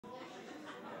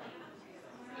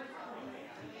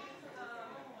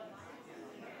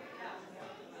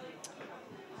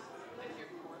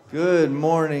Good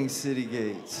morning, City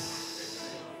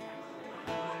Gates.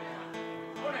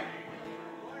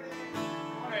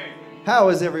 How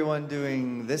is everyone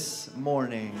doing this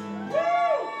morning?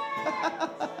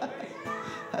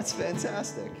 That's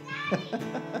fantastic.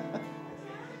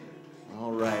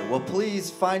 All right, well,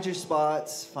 please find your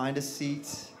spots, find a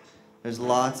seat. There's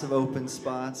lots of open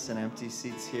spots and empty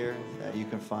seats here that you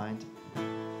can find.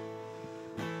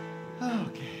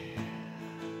 Okay.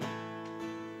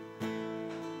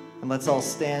 And let's all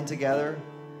stand together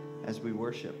as we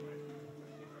worship.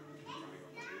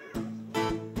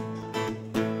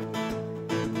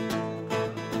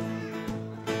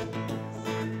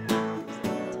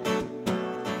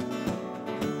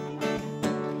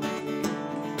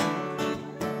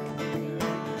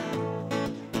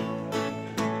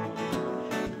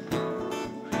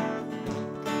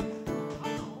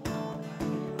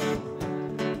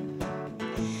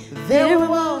 There were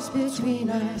walls between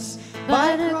us.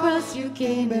 By the cross you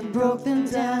came and broke them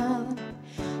down.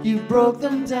 You broke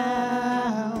them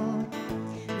down.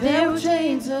 There were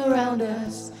chains around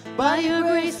us. By your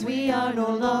grace we are no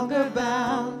longer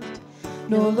bound.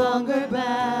 No longer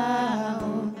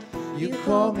bound. You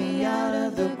called me out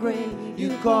of the grave.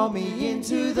 You called me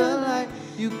into the light.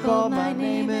 You called my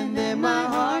name and then my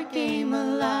heart came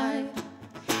alive.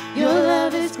 Your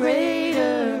love is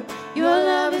greater. Your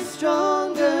love is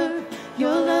stronger.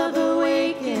 Your love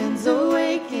awakens,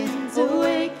 awakens,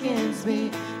 awakens me.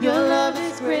 Your love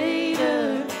is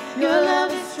greater. Your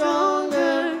love is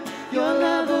stronger. Your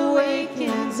love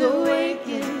awakens,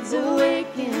 awakens,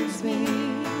 awakens me.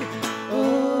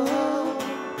 Oh,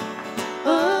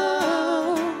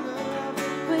 oh,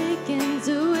 awakens,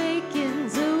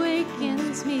 awakens,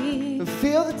 awakens me.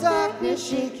 Feel the darkness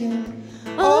shaking.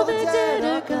 All the dead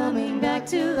are coming back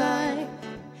to life.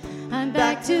 I'm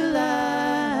back to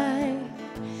life.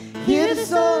 Hear the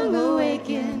song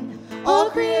awaken. All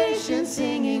creation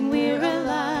singing we're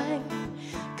alive.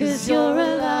 'Cause you're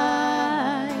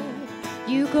alive.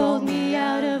 You called me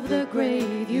out of the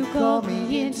grave. You called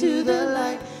me into the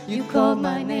light. You called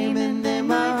my name and then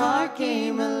my heart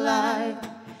came alive.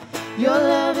 Your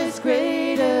love is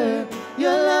greater.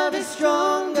 Your love is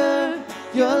stronger.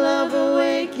 Your love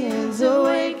awakens,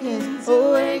 awakens,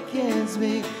 awakens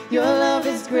me. Your love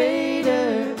is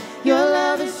greater. Your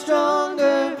love is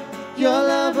stronger. Your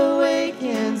love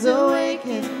awakens,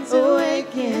 awakens,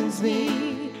 awakens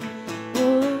me.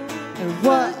 Oh, and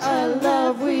what a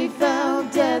love we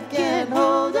found. Death can't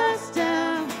hold us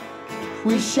down.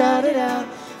 We shout it out.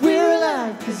 We're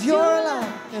alive 'cause you're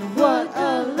alive. And what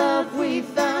a love we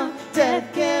found.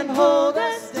 Death can't hold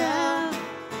us down.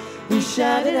 We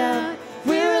shout it out.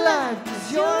 We're alive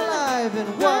 'cause you're alive.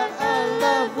 And what a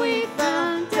love we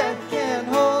found. Death can't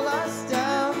hold us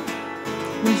down.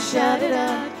 We shout it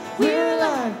out. We're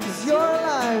alive 'cause you're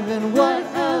alive. And what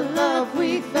a love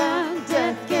we found.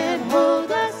 Death can't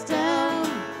hold us down.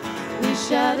 We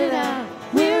shout it out.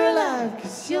 We're alive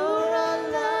 'cause you're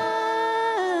alive.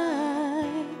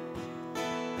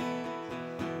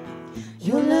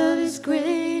 Your love is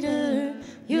greater.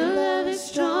 Your love is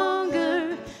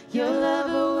stronger. Your love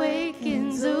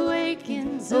awakens,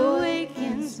 awakens,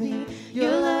 awakens me.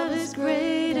 Your love is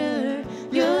greater.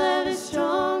 Your love is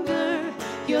stronger.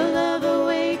 Your love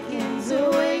awakens,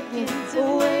 awakens,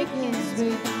 awakens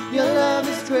me. Your love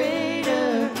is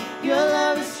greater. Your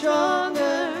love is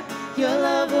stronger. Your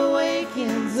love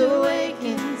awakens,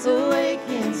 awakens,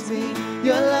 awakens me.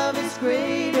 Your love is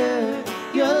greater.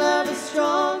 Your love is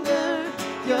stronger.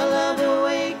 Your love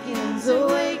awakens,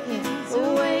 awakens,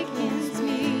 awakens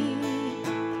me.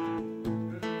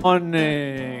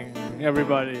 Morning,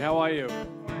 everybody. How are you?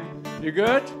 You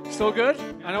good? Still good?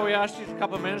 I know we asked you a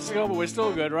couple of minutes ago, but we're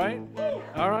still good, right?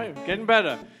 All right, getting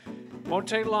better. Won't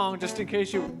take long, just in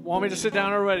case you want me to sit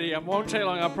down already. I won't take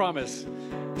long, I promise.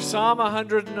 Psalm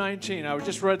 119. I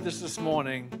just read this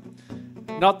morning.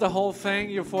 Not the whole thing,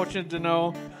 you're fortunate to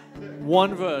know.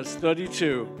 One verse,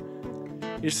 32.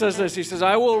 He says this, he says,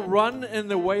 I will run in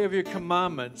the way of your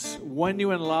commandments when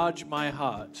you enlarge my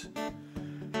heart.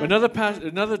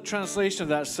 Another translation of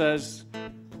that says,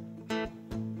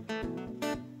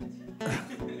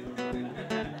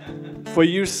 for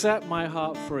you set my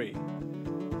heart free.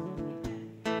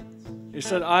 He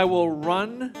said, I will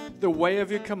run the way of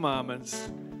your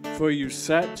commandments, for you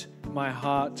set my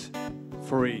heart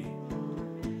free.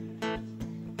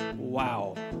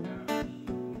 Wow.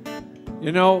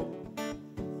 You know,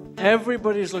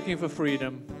 everybody's looking for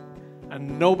freedom,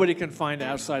 and nobody can find it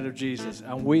outside of Jesus.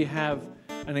 And we have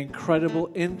an incredible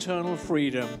internal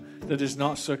freedom that is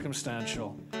not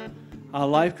circumstantial. Our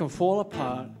life can fall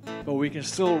apart, but we can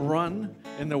still run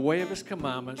in the way of his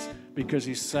commandments because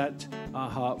he set our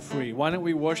heart free. Why don't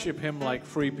we worship him like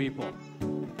free people?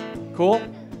 Cool?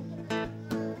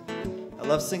 I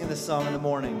love singing this song in the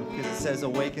morning because it says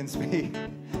awakens me.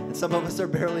 And some of us are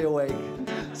barely awake.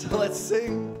 So let's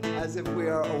sing as if we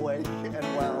are awake and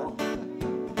well.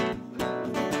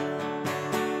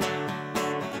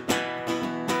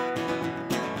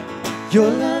 Your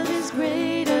love is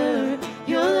greater,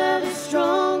 your love is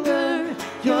stronger,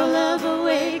 your love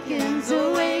awakens,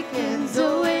 awakens,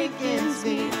 awakens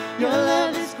me. Your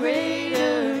love is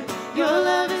greater, your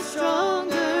love is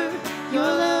stronger, your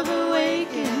love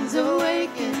awakens,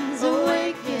 awakens,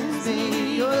 awakens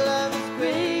me. Your love is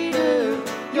greater,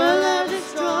 your love is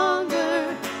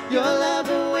stronger, your love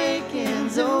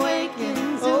awakens,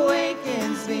 awakens,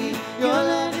 awakens me. Your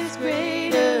love is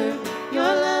greater, your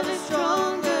love is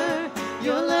stronger,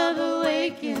 your love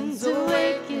awakens,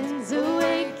 awakens,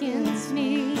 awakens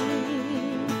me.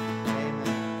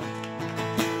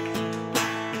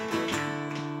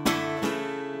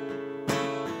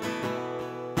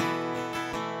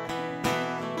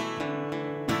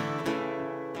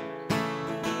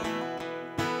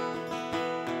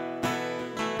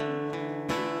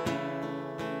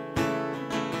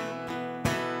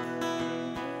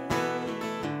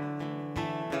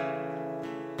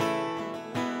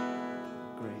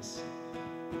 Grace.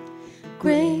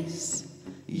 Grace,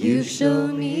 you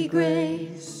showed me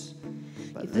grace.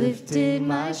 You've lifted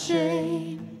my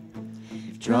shame.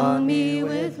 You've drawn me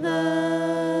with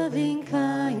loving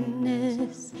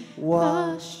kindness.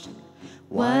 Washed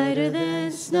whiter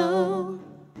than snow.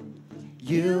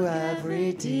 You have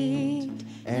redeemed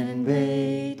and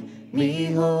made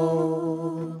me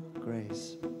whole.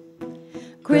 Grace.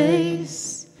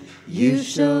 Grace, you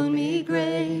showed me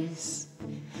grace.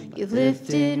 You've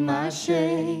lifted my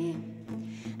shame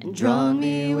and drawn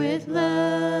me with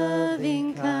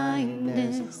loving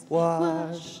kindness.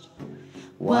 Washed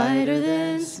Whiter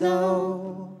than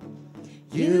snow,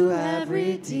 you have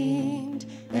redeemed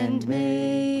and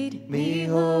made me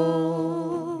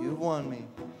whole. You've won me.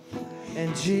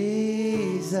 And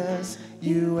Jesus,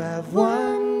 you have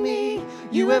won me.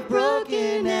 You have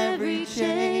broken every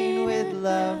chain with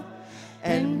love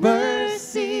and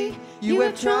mercy. You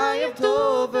have triumphed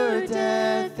over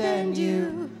death, and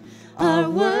you are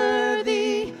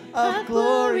worthy of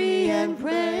glory and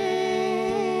praise.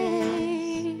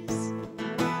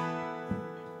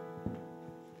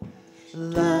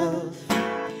 Love,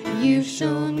 you've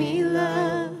shown me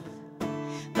love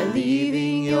by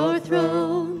leaving your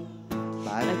throne,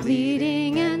 by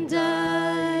bleeding and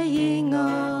dying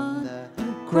on the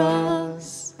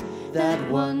cross, that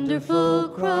wonderful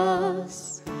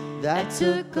cross that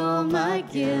took all my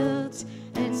guilt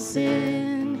and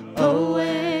sin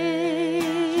away.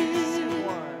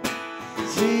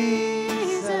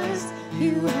 Jesus,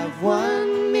 you have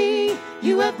won me.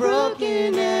 You have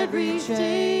broken every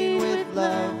chain with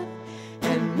love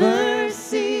and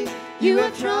mercy. You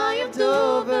have triumphed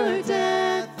over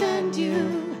death, and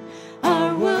you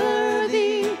are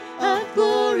worthy of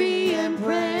glory and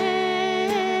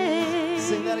praise.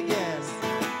 Sing that again.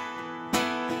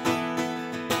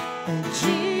 And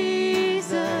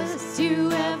Jesus,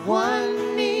 you have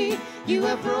won me. You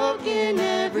have broken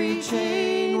every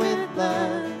chain with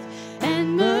love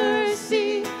and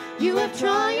mercy. You have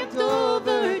triumphed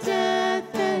over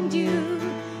death, and you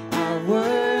are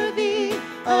worthy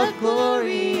of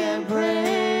glory and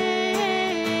praise.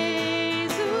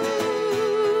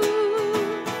 Ooh.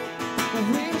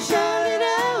 We shout it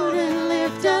out and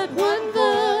lift up one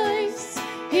voice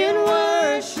in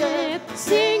worship.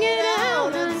 Sing it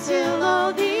out until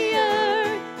all the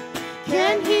earth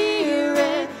can hear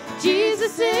it.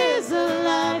 Jesus is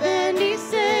alive and he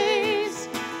saves.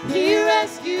 He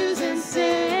rescues and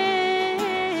saves.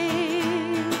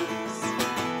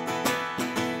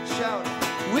 Shout.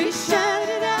 We shout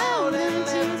it out and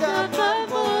lift up our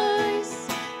voice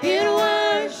in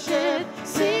worship.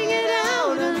 Sing it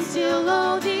out until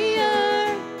all the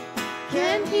earth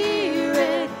can hear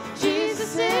it.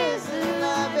 Jesus is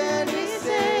alive and he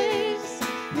saves.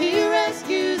 He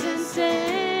rescues and saves.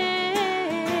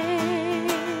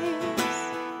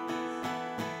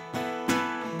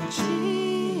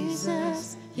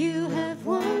 Jesus, you have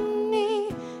won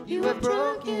me. You have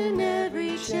broken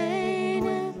every chain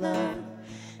of love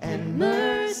and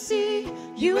mercy.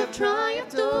 You have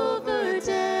triumphed over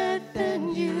death,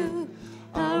 and you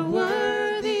are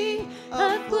worthy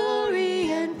of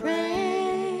glory and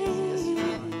praise.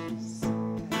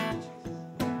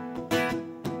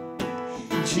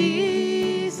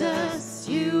 Jesus,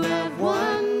 you have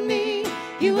won me.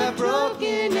 You have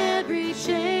broken every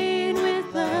chain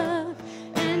with love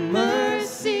and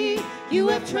mercy. You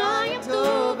have triumphed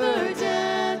over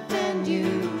death, and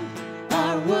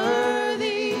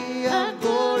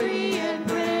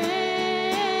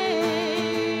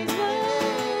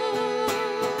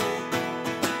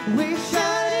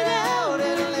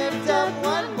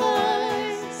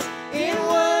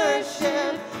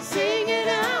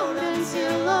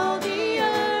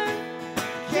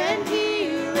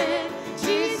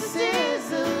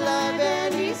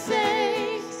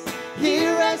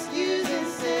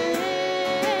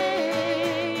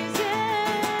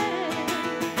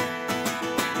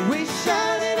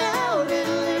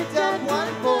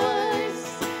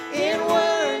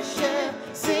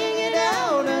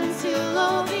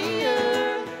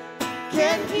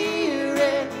can hear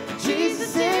it.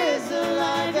 Jesus is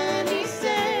alive and he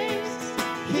saves.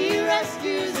 He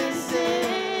rescues and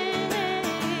saves.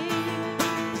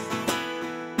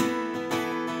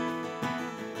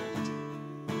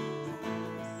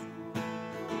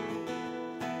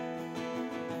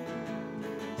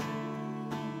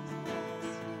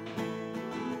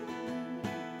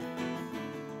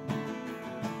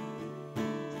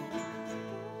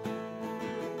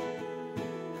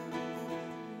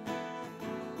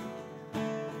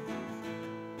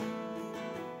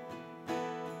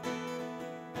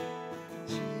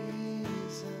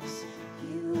 Jesus,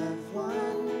 You have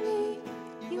won me.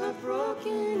 You have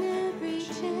broken every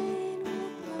chain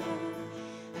with love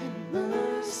and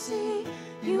mercy.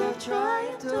 You have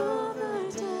triumphed over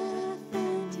death,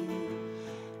 and you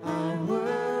are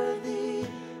worthy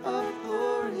of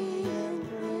glory and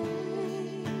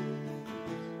praise.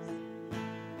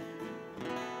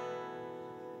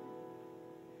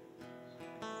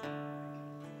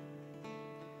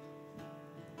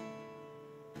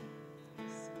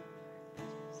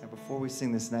 and before we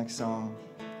sing this next song,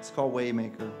 it's called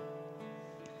Waymaker.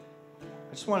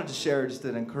 I just wanted to share just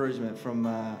an encouragement from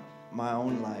my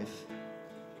own life,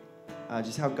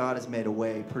 just how God has made a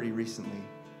way pretty recently.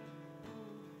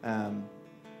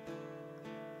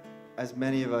 As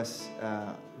many of us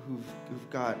who've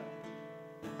got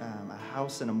a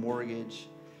house and a mortgage,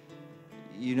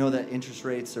 you know that interest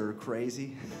rates are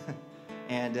crazy.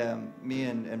 And me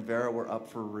and Vera were up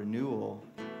for renewal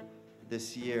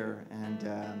this year,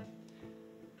 and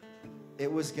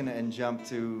it was going to jump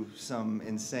to some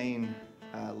insane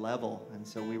level. And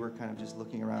so we were kind of just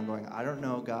looking around going, I don't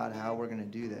know, God, how we're going to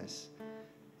do this.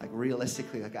 Like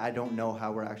realistically, like I don't know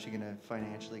how we're actually going to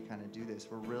financially kind of do this.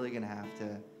 We're really going to have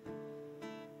to,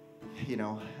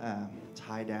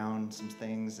 tie down some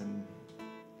things. And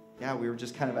yeah, we were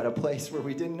just kind of at a place where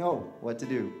we didn't know what to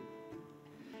do.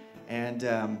 And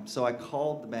so I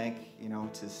called the bank,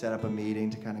 to set up a meeting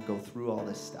to kind of go through all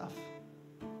this stuff.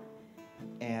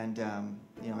 And,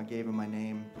 I gave him my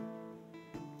name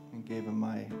and gave him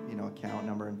my, account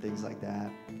number and things like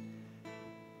that.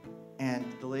 And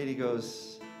the lady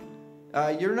goes,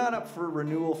 you're not up for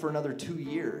renewal for another 2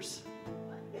 years.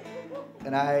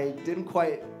 And I didn't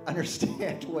quite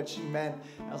understand what she meant.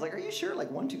 I was like, are you sure?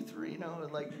 Like 1, 2, 3,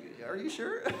 like, are you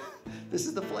sure? This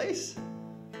is the place?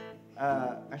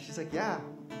 And she's like, yeah.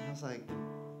 And I was like,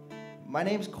 my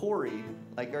name's Cory.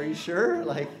 Like, are you sure?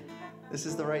 Like, this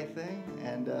is the right thing?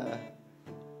 And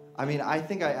I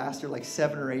think I asked her like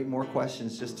 7 or 8 more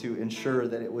questions just to ensure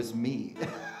that it was me.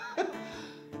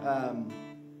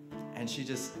 And she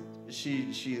just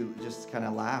kind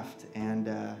of laughed, and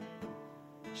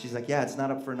she's like, yeah, it's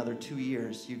not up for another 2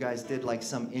 years. You guys did like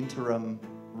some interim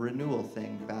renewal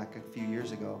thing back a few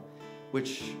years ago,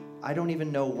 which I don't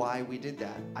even know why we did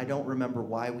that. I don't remember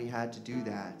why we had to do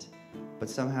that, but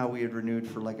somehow we had renewed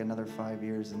for like another 5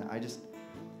 years, and I just,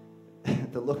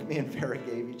 the look me and Vera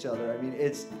gave each other,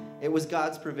 it was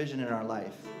God's provision in our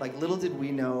life. Like, little did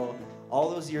we know all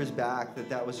those years back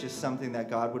that was just something that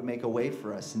God would make a way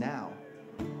for us now.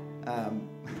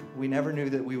 We never knew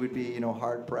that we would be,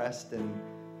 hard pressed and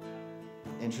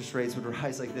interest rates would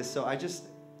rise like this. So I just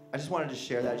wanted to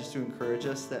share that just to encourage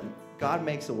us that God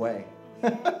makes a way.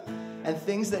 And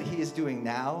things that he is doing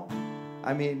now,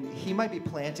 he might be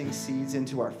planting seeds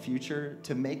into our future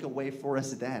to make a way for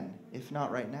us then, if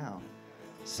not right now.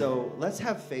 So let's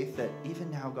have faith that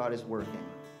even now God is working.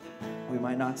 We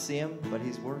might not see him, but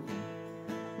he's working.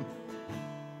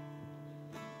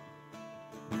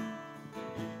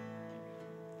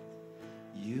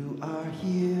 You are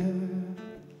here,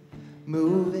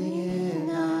 moving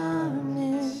in our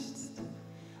midst.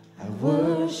 I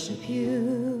worship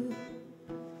you.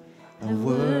 I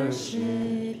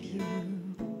worship you.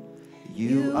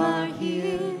 You are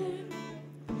here,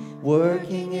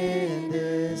 working in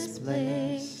this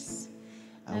place.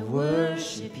 I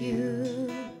worship you.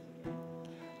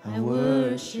 I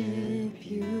worship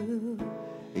you.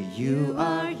 You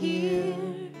are here,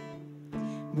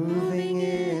 moving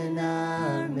in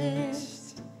our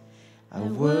midst. I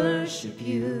worship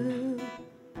you.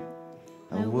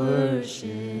 I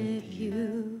worship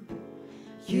you.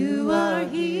 You are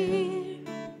here,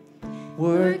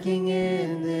 Working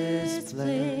in this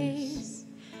place.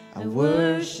 I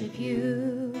worship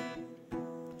you.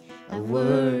 I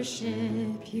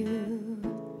worship you.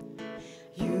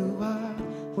 You are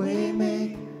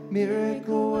waymaker,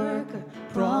 miracle worker,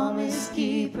 Promise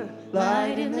keeper,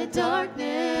 light in the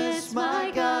darkness,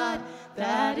 my God,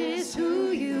 that is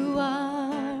who you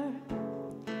are.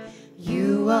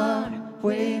 You are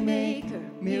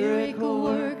waymaker, miracle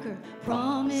worker,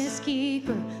 promise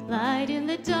keeper, light in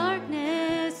the darkness.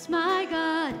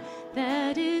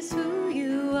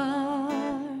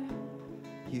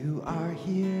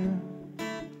 here,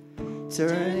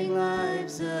 turning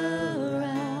lives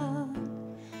around.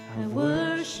 I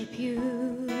worship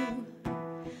you.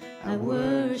 I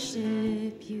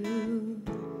worship you.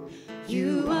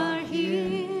 You are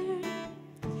here,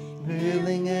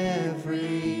 healing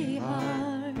every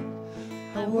heart.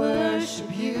 I worship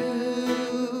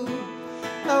you.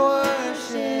 I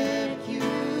worship you.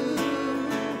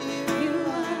 You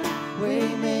are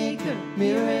waymaker,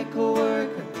 miracle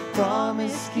worker,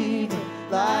 promise keeper,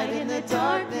 light in the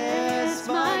darkness.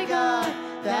 My God,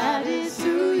 that is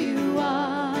who you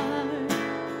are.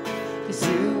 'Cause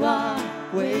you are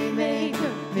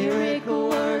waymaker, miracle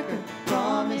worker,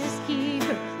 promise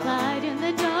keeper, light in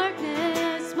the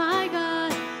darkness. My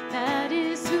God, that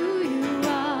is who you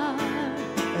are.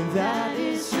 And that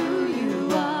is who you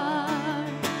are.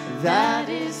 That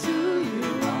is who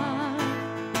you are.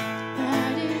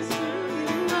 That is who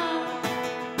you are.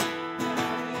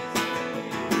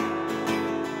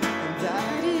 And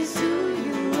that is who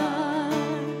you are.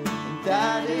 And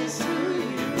that is who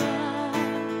you are.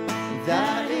 And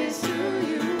that is who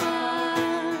you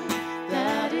are.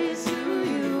 That is who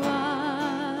you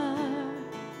are.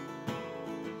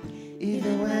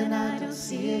 Even when I don't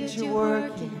see it, you're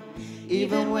working.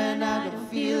 Even when I don't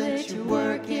feel it, you're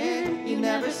working. You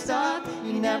never stop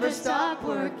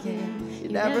working. You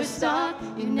never stop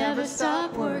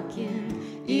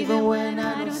working. Even when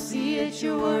I don't see it,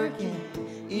 you're working.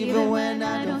 Even when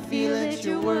I don't feel it,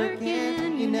 you're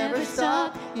working. You never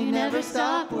stop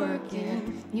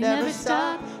working. You never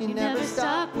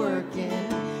stop working.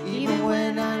 Even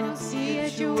when I don't see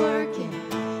it, you're working.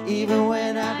 Even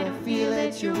when I don't feel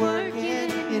it, you're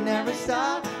working. You never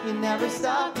stop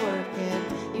working.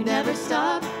 You never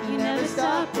stop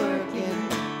working.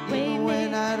 Even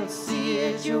when I don't see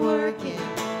it, you're working.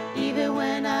 Even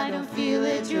when I don't feel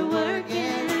it, you're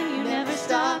working. You never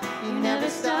stop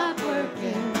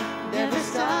working. You never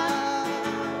stop.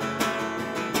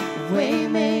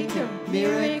 Waymaker,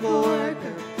 miracle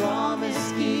worker,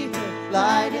 promise keeper,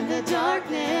 light in the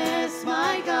darkness.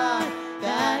 My God,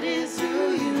 that is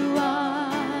who you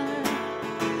are.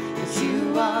 'Cause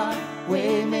you are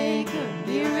waymaker,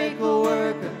 miracle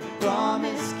worker,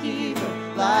 promise keeper,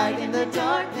 light in the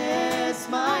darkness.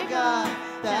 My God,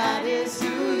 that is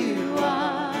who you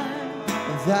are.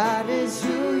 That is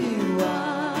who you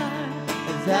are.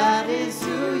 That is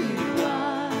who you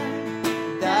are.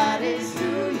 That is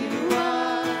who you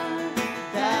are.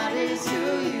 That is who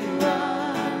you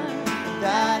are.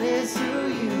 That is who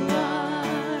you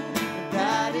are.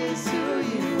 That is who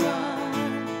you are.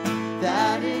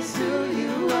 That is who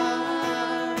you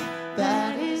are.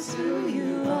 That is who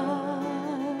you are.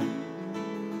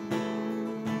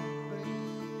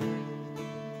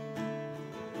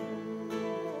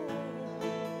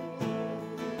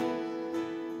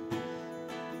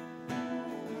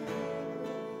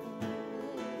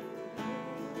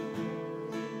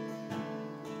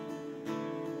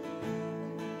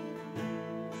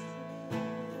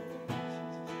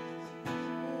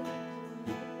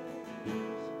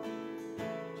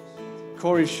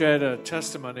 Cory shared a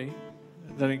testimony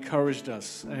that encouraged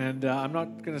us. And I'm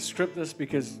not going to script this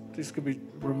because these could be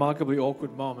remarkably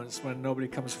awkward moments when nobody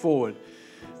comes forward.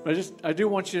 But I do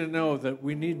want you to know that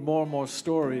we need more and more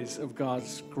stories of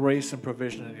God's grace and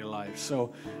provision in your life.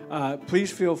 So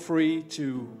please feel free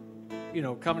to,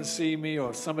 come and see me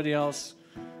or somebody else,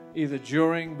 either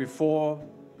during, before,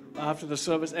 after the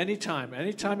service, anytime.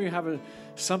 Anytime you have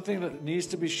something that needs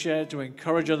to be shared to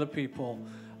encourage other people,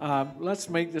 let's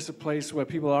make this a place where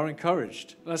people are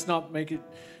encouraged. Let's not make it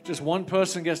just one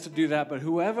person gets to do that, but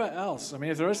whoever else. I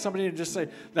mean, if there is somebody who just say,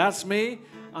 that's me,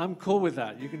 I'm cool with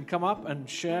that. You can come up and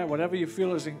share whatever you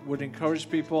feel would encourage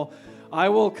people. I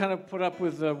will kind of put up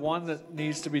with the one that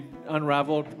needs to be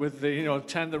unraveled with the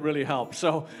 10 that really help.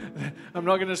 So I'm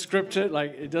not going to script it.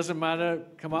 Like, it doesn't matter.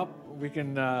 Come up. We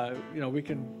can we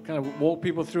can kind of walk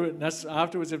people through it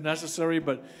afterwards if necessary.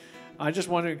 But I just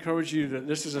want to encourage you that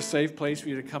this is a safe place for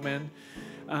you to come in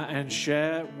and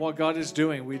share what God is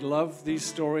doing. We love these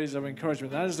stories of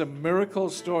encouragement. That is a miracle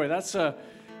story. That's a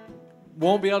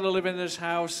won't be able to live in this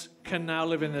house, can now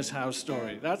live in this house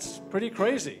story. That's pretty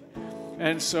crazy.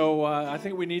 And so I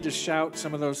think we need to shout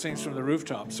some of those things from the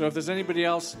rooftop. So if there's anybody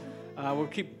else, we'll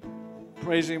keep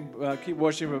praising, keep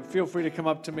worshiping, but feel free to come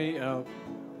up to me.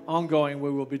 Ongoing,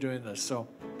 we will be doing this. So.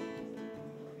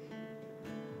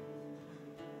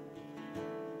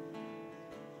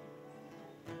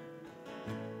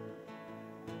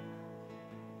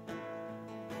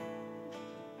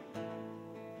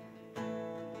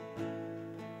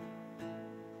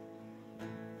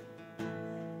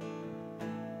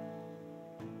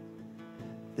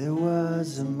 There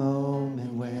was a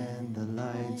moment when the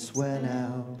lights went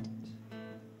out,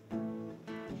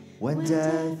 when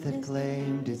death had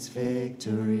claimed its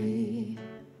victory.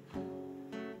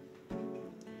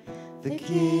 The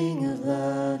King of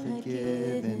love had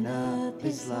given up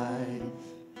his life,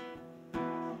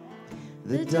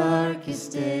 the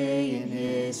darkest day in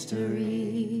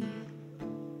history.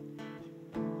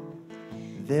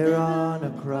 There on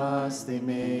a cross they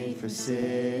made for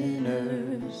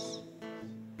sinners,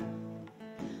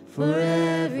 for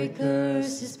every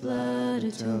curse his blood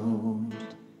atoned.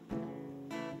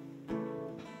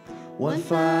 One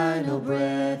final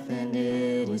breath and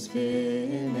it was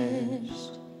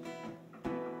finished,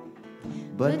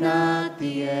 but not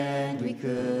the end we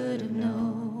could have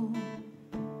known.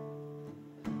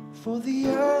 For the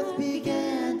earth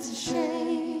began to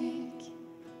shake,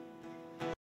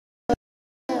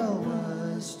 hell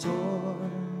was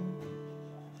torn.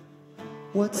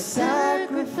 What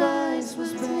sacrifice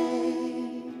was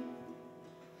made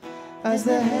as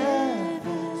the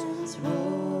heavens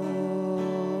rolled.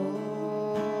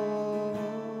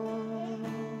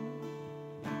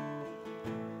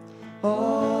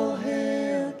 All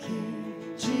hail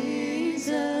King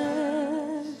Jesus.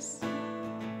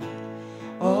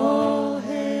 All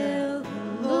hail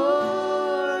the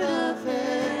Lord of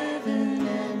heaven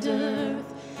and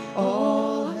earth.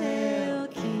 All hail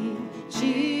King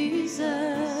Jesus.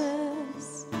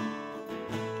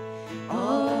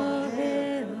 All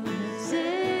hail the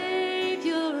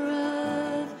Savior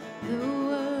of the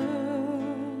world.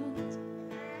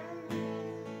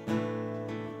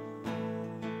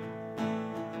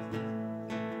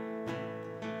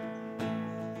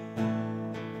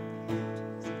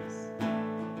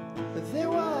 There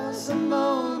was a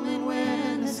moment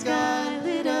when the sky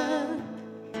lit up,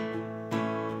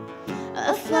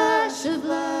 a flash of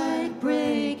light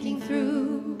breaking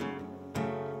through.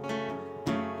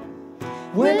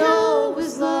 When all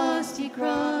was lost, he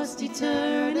crossed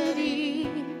eternity.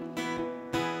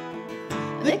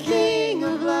 The King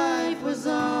of life was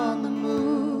on the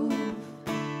move.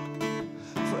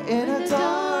 For in a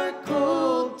dark,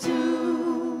 cold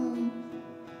tomb,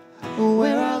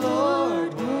 where our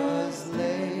Lord was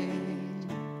laid,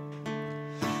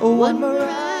 one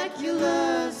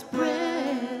miraculous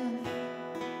breath,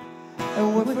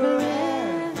 and we're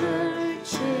forever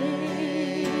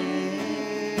changed.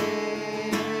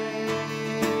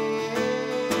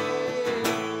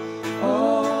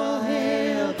 All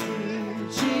hail King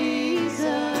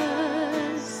Jesus.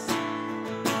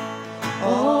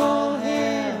 All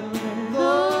hail the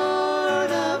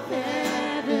Lord of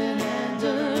heaven and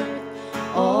earth.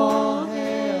 All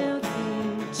hail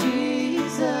King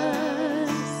Jesus.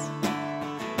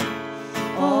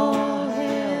 All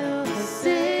hail the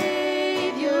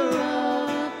Savior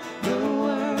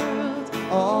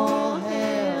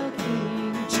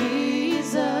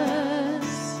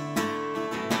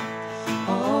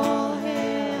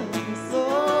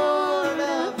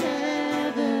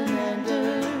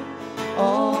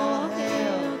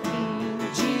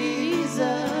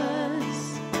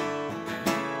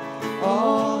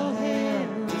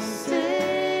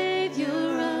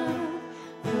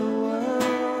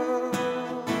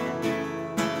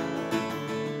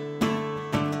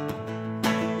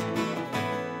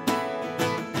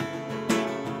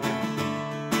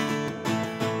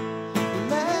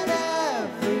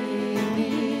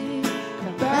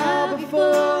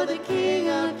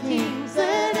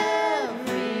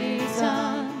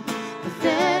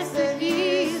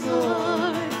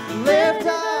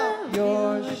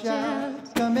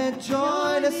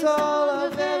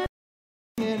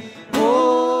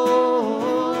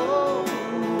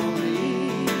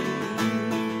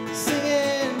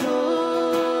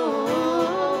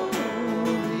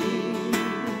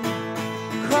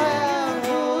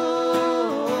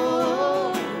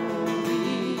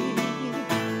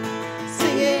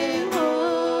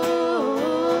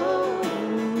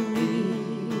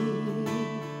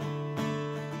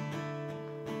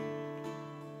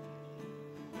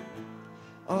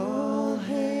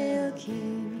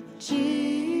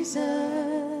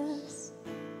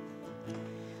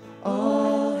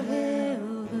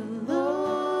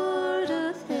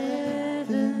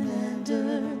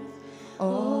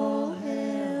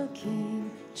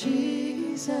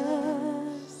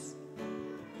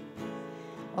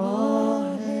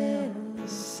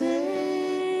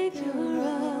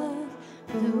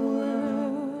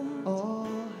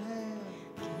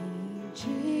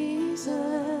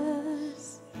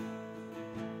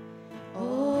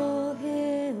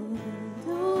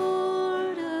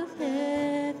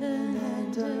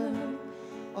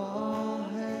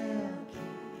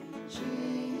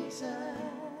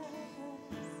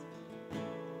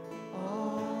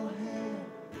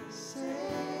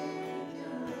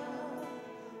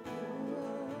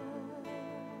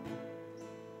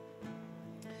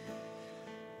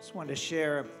Just wanted to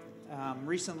share.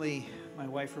 Recently, my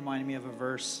wife reminded me of a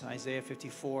verse, Isaiah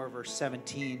 54, verse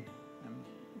 17.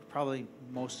 Probably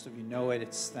most of you know it.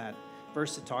 It's that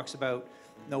verse that talks about,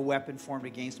 no weapon formed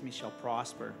against me shall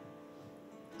prosper.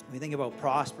 When we think about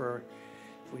prosper,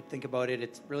 if we think about it,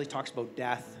 it really talks about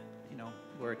death,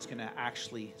 where it's going to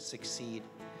actually succeed.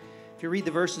 If you read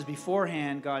the verses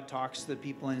beforehand, God talks to the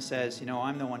people and says,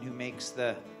 I'm the one who makes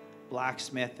the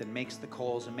blacksmith and makes the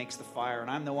coals and makes the fire, and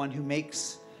I'm the one who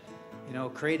makes,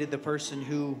 created the person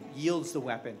who yields the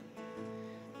weapon.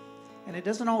 And it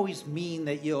doesn't always mean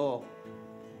that you'll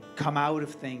come out of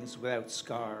things without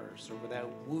scars or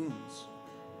without wounds,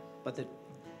 but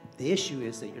the issue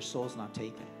is that your soul's not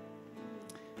taken.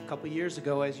 A couple years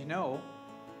ago, as you know,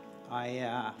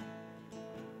 I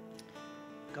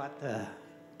got the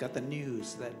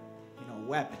news that a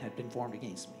weapon had been formed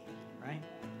against me. Right?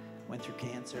 Went through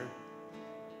cancer,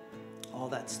 all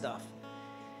that stuff,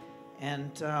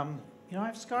 and I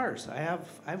have scars. I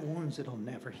have wounds that'll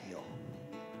never heal.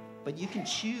 But you can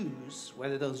choose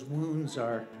whether those wounds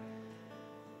are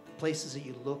places that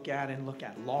you look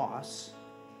at loss,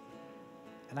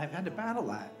 and I've had to battle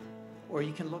that. Or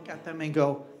you can look at them and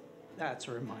go, that's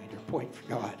a reminder point for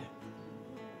God.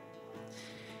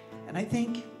 And I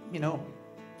think,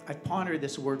 I've pondered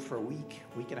this word for a week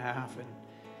and a half, and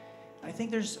I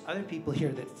think there's other people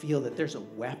here that feel that there's a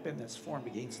weapon that's formed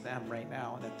against them right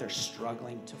now and that they're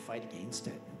struggling to fight against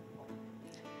it.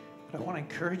 But I want to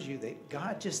encourage you that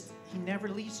God He never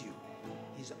leaves you.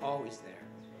 He's always there.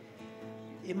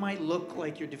 It might look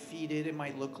like you're defeated. It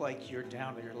might look like you're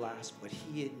down to your last, but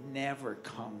He never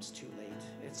comes too late.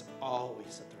 It's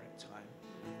always at the right time.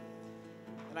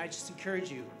 And I just encourage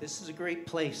you, this is a great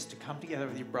place to come together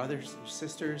with your brothers and your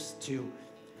sisters, to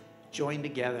join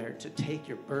together, to take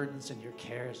your burdens and your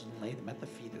cares and lay them at the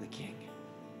feet of the King.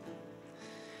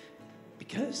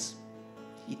 Because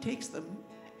He takes them,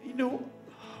 the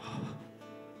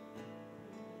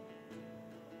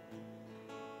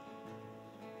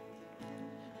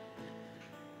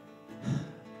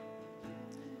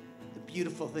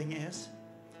beautiful thing is,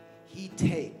 He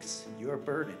takes your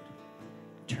burden,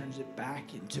 turns it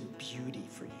back into beauty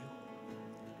for you.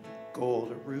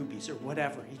 Gold or rubies or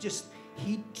whatever.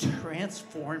 He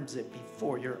transforms it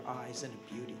before your eyes into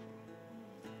beauty.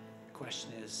 The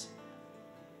question is,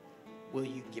 will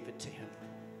you give it to Him?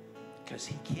 Because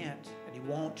He can't and He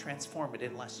won't transform it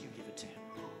unless you give it to Him.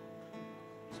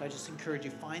 So I just encourage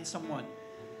you, find someone,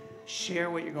 share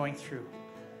what you're going through,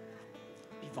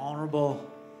 be vulnerable,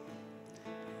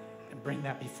 and bring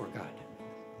that before God.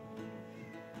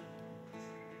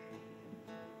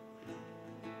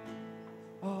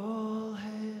 All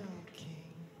hail King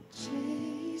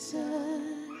Jesus.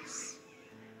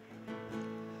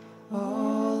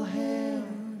 All hail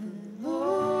the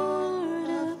Lord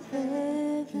of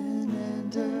heaven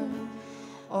and earth.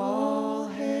 All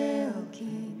hail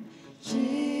King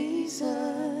Jesus.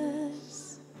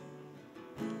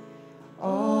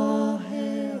 All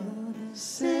hail the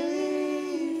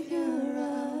Savior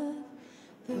of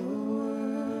the world.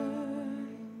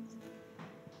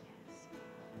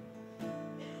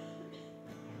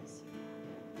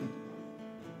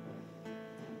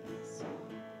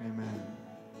 Amen.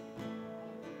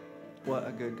 What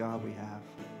a good God we have.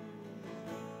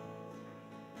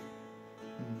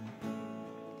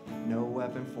 No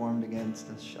weapon formed against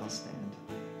us shall stand.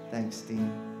 Thanks,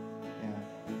 Dean. Yeah.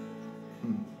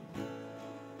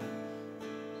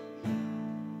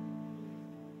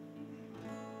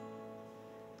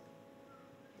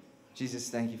 Jesus,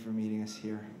 thank you for meeting us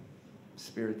here.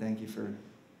 Spirit, thank you for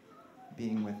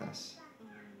being with us.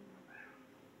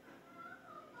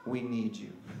 We need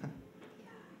you.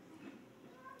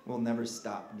 We'll never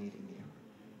stop needing you.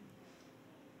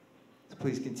 So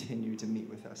please continue to meet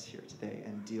with us here today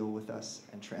and deal with us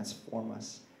and transform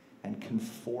us and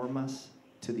conform us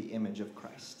to the image of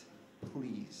Christ.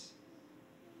 Please.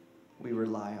 We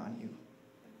rely on you.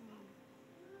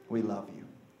 We love you.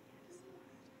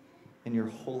 In your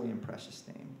holy and precious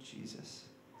name, Jesus.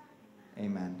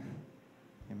 Amen.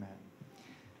 Amen.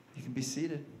 You can be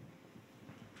seated.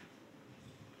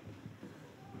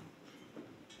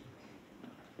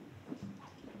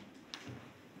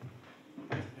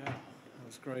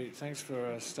 Great. Thanks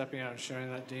for stepping out and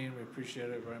sharing that, Dean. We appreciate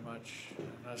it very much. And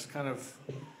that's kind of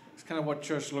what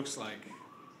church looks like.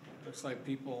 It looks like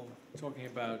people talking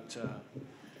about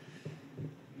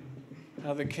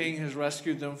how the King has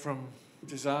rescued them from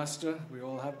disaster. We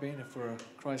all have been if we're a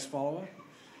Christ follower.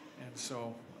 And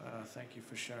so thank you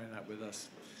for sharing that with us.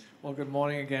 Well, good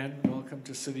morning again. Welcome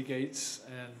to City Gates.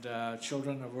 And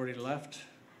children have already left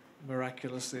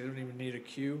miraculously. They don't even need a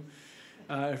cue.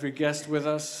 If you're a guest with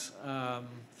us,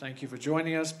 thank you for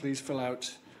joining us. Please fill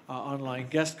out our online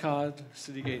guest card,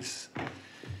 Citygates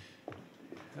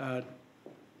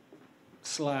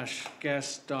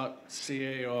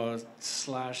 /guest.ca or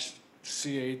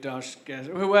 /ca-guest,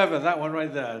 whoever, that one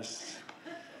right there. It's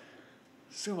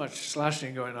so much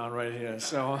slashing going on right here.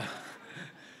 So,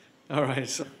 all right,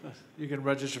 so you can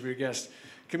register for your guest.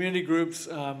 Community groups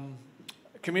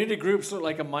look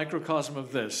like a microcosm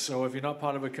of this. So if you're not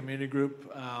part of a community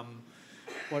group,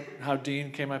 how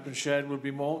Dean came up and shared would be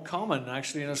more common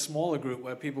actually in a smaller group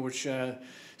where people would share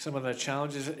some of their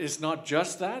challenges. It's not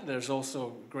just that. There's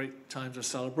also great times of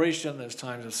celebration. There's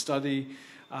times of study.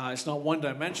 It's not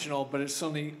one-dimensional, but it's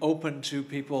certainly open to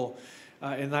people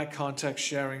in that context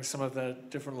sharing some of their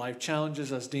different life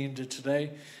challenges, as Dean did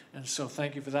today. And so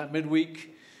thank you for that.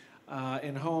 Midweek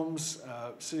in homes,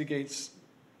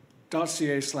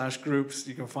 citygates.ca/groups.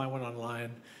 You can find one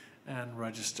online and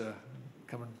register.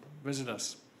 Come and visit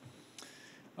us.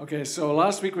 Okay, so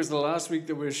last week was the last week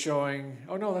that we were showing.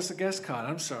 Oh no, that's a guest card.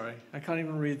 I'm sorry. I can't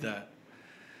even read that.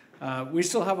 We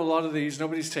still have a lot of these.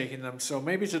 Nobody's taking them. So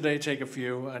maybe today take a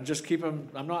few and just keep them.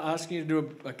 I'm not asking you to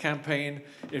do a campaign.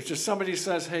 If just somebody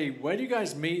says, hey, where do you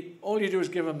guys meet? All you do is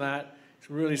give them that. It's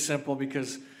really simple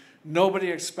because nobody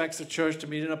expects a church to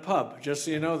meet in a pub, just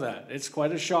so you know that. It's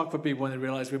quite a shock for people when they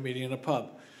realize we're meeting in a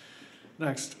pub.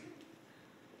 Next.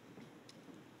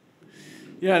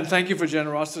 Yeah, and thank you for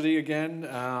generosity again.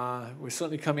 We're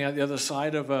certainly coming out the other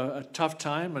side of a tough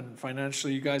time, and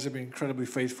financially you guys have been incredibly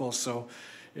faithful. So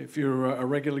if you're a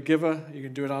regular giver, you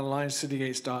can do it online,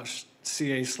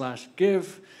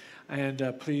 citygates.ca/give,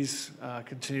 and please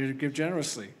continue to give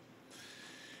generously.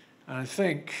 And I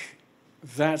think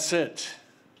that's it.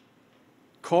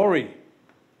 Cory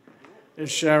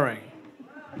is sharing.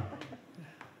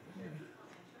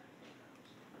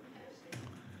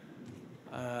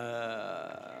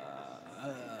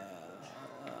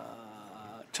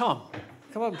 Tom,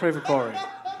 come up and pray for Cory.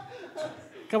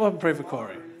 Come up and pray for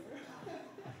Cory.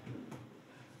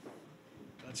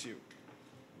 That's you.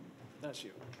 That's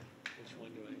you. Which one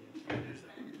do I get?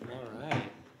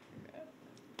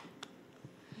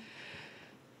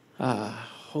 All right.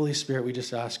 Holy Spirit, we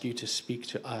just ask you to speak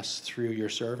to us through your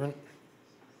servant.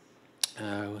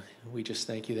 We just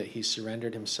thank you that he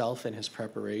surrendered himself in his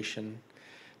preparation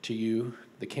to you,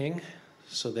 the King,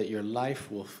 so that your life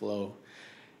will flow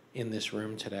in this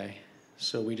room today.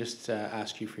 So we just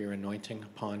ask you for your anointing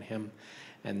upon him,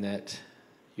 and that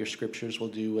your scriptures will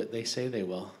do what they say they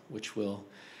will, which will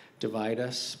divide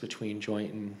us between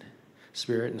joint and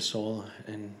spirit and soul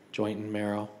and joint and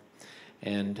marrow,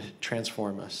 and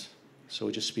transform us. So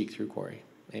we just speak through Cory.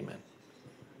 Amen.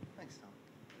 Thanks,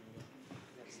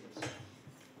 Tom.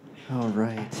 All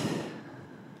right.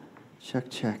 Check,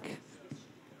 check.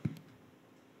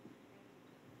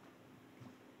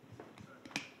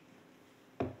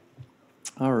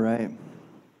 All right.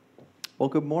 Well,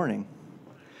 good morning.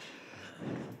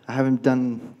 I haven't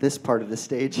done this part of the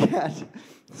stage yet,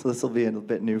 so this will be a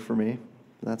bit new for me.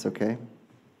 But that's okay.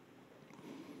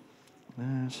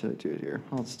 Should I do it here?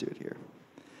 I'll just do it here.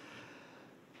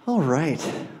 All right.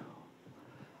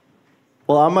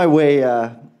 Well, on my way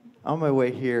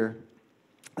here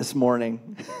this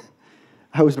morning,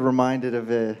 I was reminded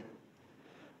of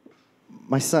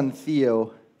my son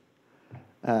Theo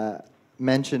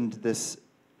mentioned this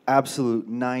absolute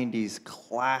 90s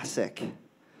classic,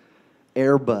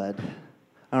 Air Bud.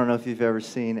 I don't know if you've ever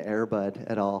seen Air Bud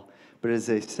at all, but it is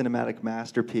a cinematic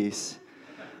masterpiece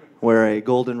where a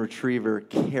golden retriever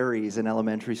carries an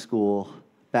elementary school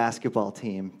basketball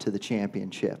team to the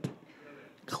championship.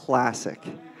 Classic.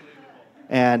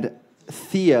 And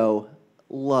Theo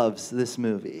loves this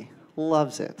movie,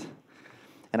 loves it.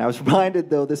 And I was reminded,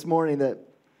 though, this morning that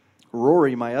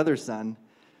Rory, my other son,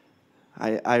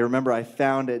 I remember I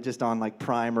found it just on like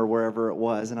Prime or wherever it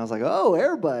was, and I was like, oh,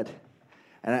 Air Bud.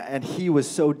 And he was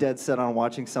so dead set on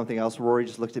watching something else. Rory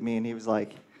just looked at me and he was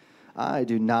like, I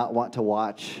do not want to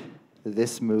watch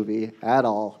this movie at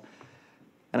all.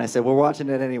 And I said, we're watching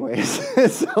it anyways.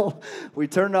 So we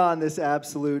turned on this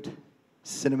absolute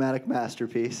cinematic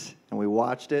masterpiece, and we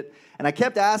watched it. And I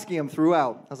kept asking him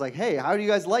throughout. I was like, hey, how do you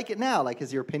guys like it now? Like,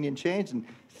 has your opinion changed? And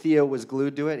Theo was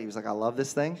glued to it. He was like, I love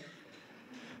this thing.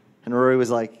 And Rory was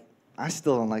like, I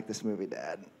still don't like this movie,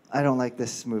 Dad. I don't like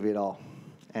this movie at all.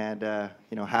 And,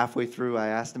 halfway through, I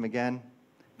asked him again,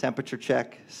 temperature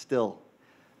check, still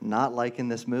not liking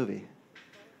this movie.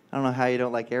 I don't know how you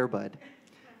don't like Air Bud.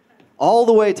 All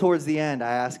the way towards the end,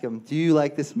 I asked him, do you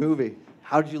like this movie?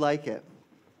 How did you like it?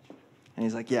 And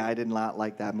he's like, yeah, I did not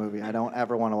like that movie. I don't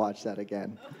ever want to watch that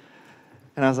again.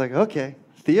 And I was like, okay,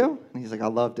 Theo? And he's like, I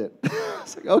loved it.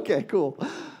 It's like, okay, cool.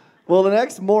 Well, the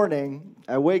next morning,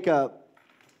 I wake up,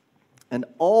 and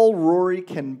all Rory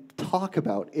can talk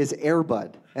about is Air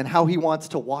Bud and how he wants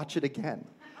to watch it again.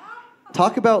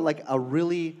 Talk about like a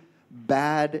really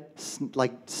bad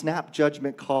like snap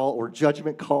judgment call or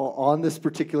judgment call on this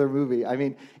particular movie. I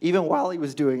mean, even while he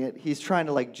was doing it, he's trying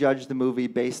to like judge the movie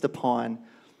based upon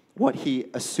what he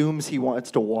assumes he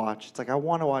wants to watch. It's like, I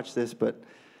want to watch this, but...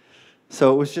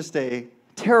 So it was just a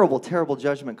terrible, terrible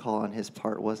judgment call on his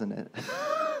part, wasn't it?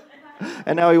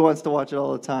 And now he wants to watch it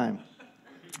all the time.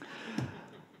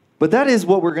 But that is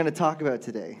what we're going to talk about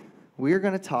today. We are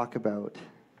going to talk about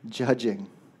judging.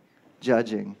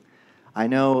 Judging. I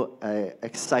know an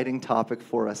exciting topic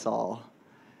for us all.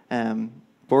 But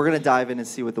we're going to dive in and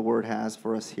see what the Word has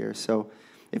for us here. So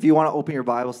if you want to open your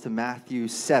Bibles to Matthew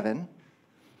 7,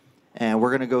 and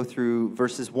we're going to go through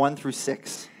verses 1 through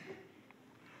 6.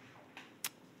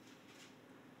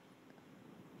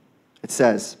 It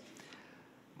says,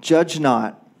 "Judge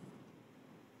not,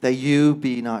 that you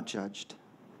be not judged.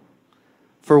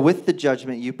 For with the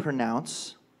judgment you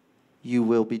pronounce, you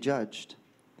will be judged.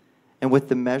 And with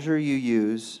the measure you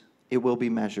use, it will be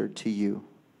measured to you.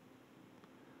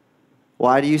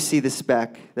 Why do you see the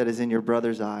speck that is in your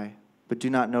brother's eye, but do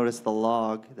not notice the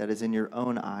log that is in your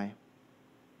own eye?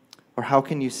 Or how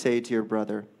can you say to your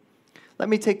brother, 'Let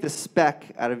me take the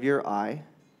speck out of your eye,'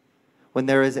 when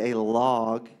there is a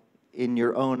log in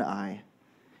your own eye?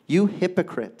 You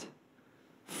hypocrite!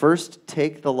 First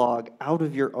take the log out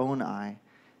of your own eye,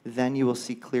 then you will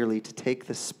see clearly to take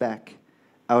the speck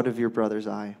out of your brother's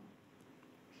eye.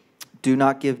 Do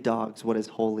not give dogs what is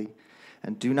holy,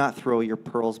 and do not throw your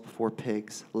pearls before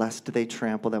pigs, lest they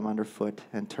trample them underfoot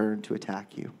and turn to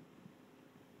attack you."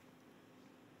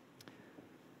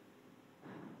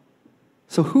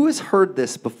 So who has heard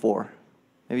this before?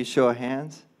 Maybe show of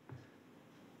hands.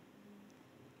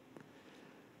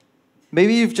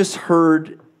 Maybe you've just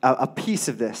heard a piece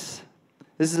of this.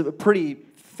 This is a pretty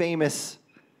famous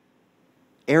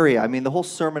area. I mean, the whole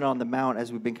Sermon on the Mount,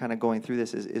 as we've been kind of going through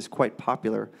this, is quite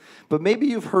popular. But maybe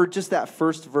you've heard just that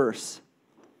first verse.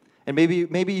 And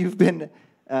maybe you've been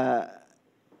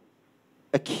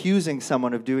accusing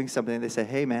someone of doing something, and they say,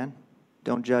 "Hey, man,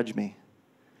 don't judge me.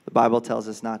 The Bible tells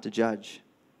us not to judge."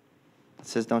 It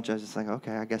says don't judge. It's like,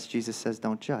 okay, I guess Jesus says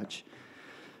don't judge.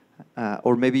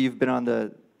 Or maybe you've been on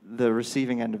the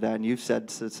receiving end of that, and you've said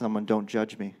to someone, "Don't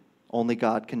judge me. Only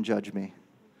God can judge me."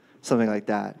 Something like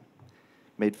that.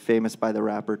 Made famous by the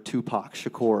rapper Tupac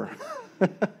Shakur.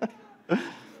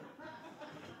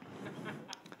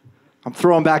 I'm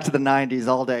throwing back to the 90s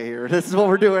all day here. This is what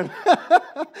we're doing.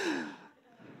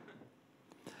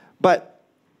 But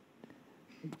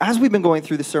as we've been going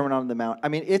through the Sermon on the Mount, I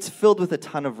mean, it's filled with a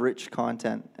ton of rich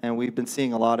content, and we've been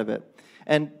seeing a lot of it.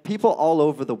 And people all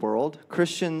over the world,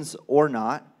 Christians or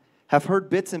not, have heard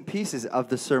bits and pieces of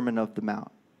the Sermon of the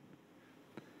Mount.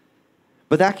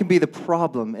 But that can be the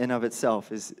problem in of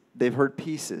itself, is they've heard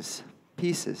pieces.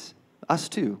 Us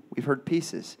too, we've heard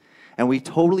pieces. And we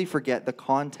totally forget the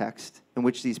context in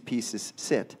which these pieces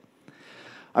sit.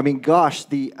 I mean, gosh,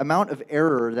 the amount of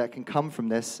error that can come from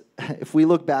this, if we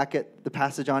look back at the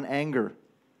passage on anger,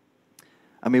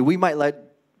 I mean, we might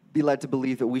be led to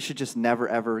believe that we should just never,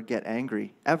 ever get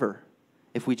angry, ever,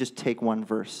 if we just take one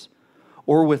verse.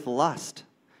 Or with lust.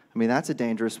 I mean, that's a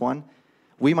dangerous one.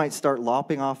 We might start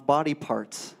lopping off body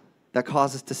parts that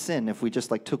cause us to sin if we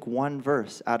just took one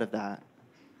verse out of that.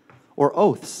 Or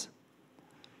oaths.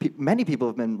 Many people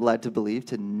have been led to believe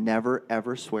to never,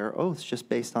 ever swear oaths just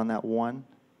based on that one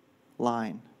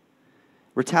line.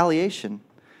 Retaliation.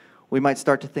 We might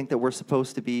start to think that we're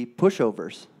supposed to be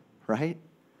pushovers, right?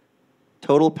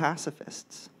 Total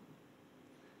pacifists.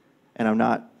 And I'm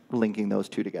not linking those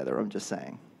two together, I'm just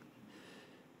saying.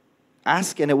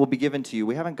 Ask and it will be given to you.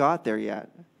 We haven't got there yet.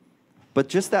 But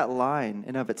just that line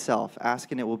in of itself,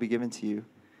 ask and it will be given to you.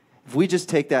 If we just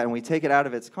take that and we take it out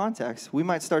of its context, we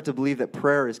might start to believe that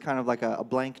prayer is kind of like a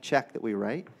blank check that we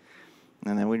write,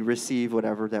 and then we receive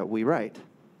whatever that we write.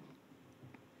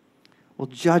 Well,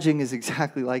 judging is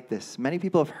exactly like this. Many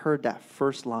people have heard that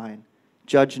first line,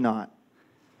 "Judge not,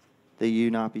 that you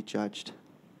not be judged."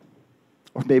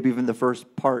 Or maybe even the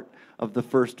first part of the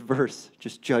first verse,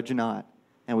 just "judge not."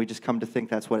 And we just come to think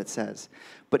that's what it says.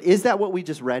 But is that what we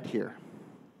just read here?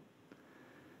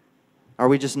 Are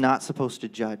we just not supposed to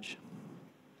judge?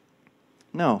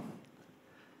 No.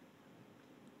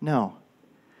 No.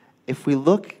 If we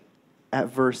look at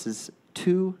verses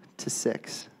 2 to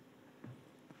 6,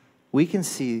 we can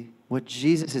see what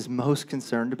Jesus is most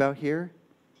concerned about here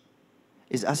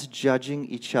is us judging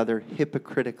each other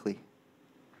hypocritically.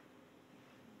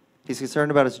 He's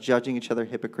concerned about us judging each other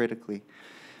hypocritically.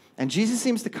 And Jesus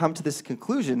seems to come to this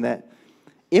conclusion that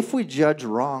if we judge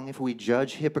wrong, if we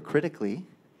judge hypocritically,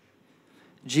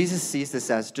 Jesus sees this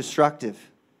as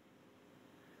destructive.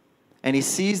 And he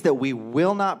sees that we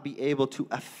will not be able to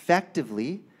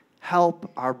effectively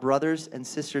help our brothers and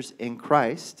sisters in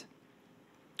Christ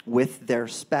with their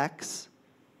specks,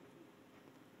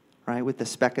 right? With the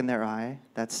speck in their eye,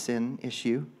 that sin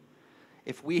issue.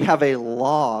 If we have a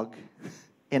log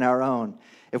in our own,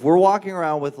 if we're walking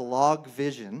around with log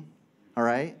vision, all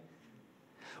right,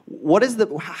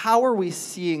 how are we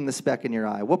seeing the speck in your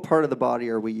eye? What part of the body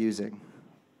are we using?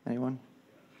 Anyone?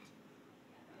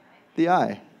 The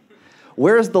eye.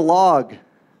 Where's the log?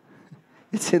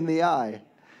 It's in the eye.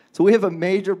 So we have a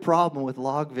major problem with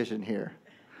log vision here,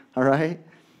 all right?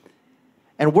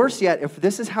 And worse yet, if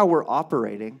this is how we're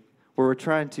operating, where we're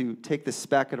trying to take the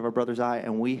speck out of our brother's eye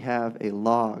and we have a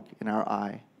log in our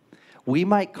eye, we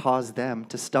might cause them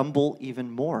to stumble even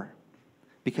more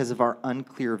because of our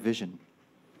unclear vision.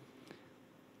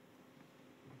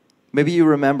 Maybe you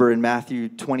remember in Matthew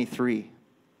 23,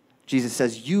 Jesus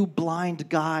says, "You blind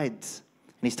guides."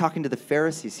 And he's talking to the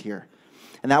Pharisees here.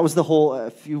 And that was the whole, a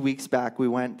few weeks back, we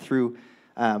went through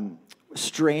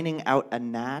straining out a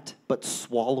gnat, but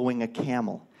swallowing a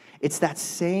camel. It's that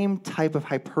same type of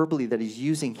hyperbole that he's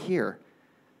using here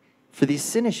for these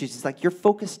sin issues. It's like you're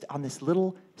focused on this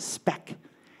little speck,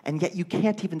 and yet you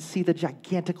can't even see the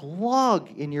gigantic log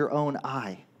in your own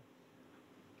eye.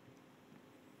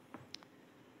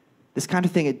 This kind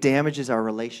of thing, it damages our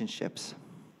relationships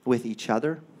with each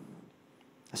other,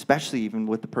 especially even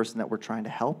with the person that we're trying to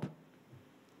help.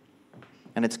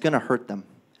 And it's going to hurt them,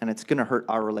 and it's going to hurt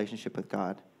our relationship with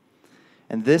God.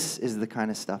 And this is the kind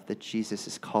of stuff that Jesus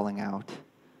is calling out.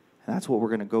 And that's what we're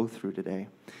going to go through today.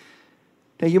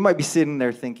 Now, you might be sitting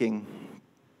there thinking,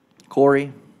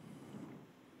 Cory,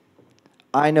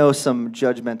 I know some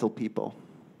judgmental people,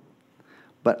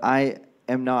 but I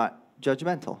am not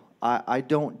judgmental. I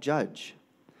don't judge.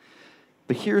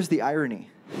 But here's the irony.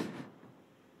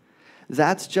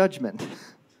 That's judgment.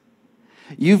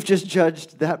 You've just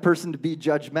judged that person to be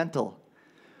judgmental.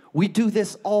 We do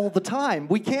this all the time.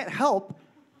 We can't help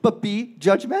but be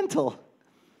judgmental.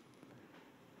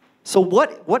 So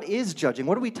what is judging?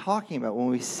 What are we talking about when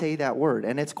we say that word?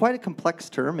 And it's quite a complex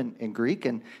term in Greek,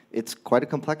 and it's quite a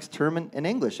complex term in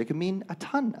English. It can mean a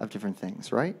ton of different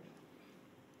things, right?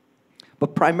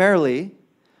 But primarily,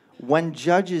 when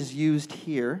judge is used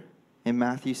here in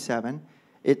Matthew 7,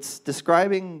 it's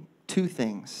describing two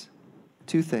things.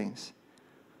 Two things.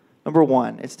 Number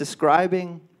one, it's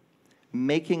describing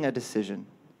making a decision.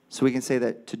 So we can say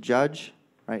that to judge,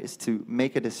 right, is to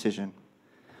make a decision.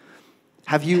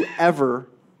 Have you ever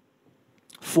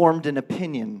formed an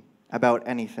opinion about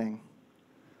anything?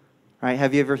 Right?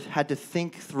 Have you ever had to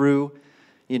think through,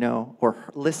 or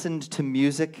listened to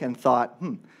music and thought,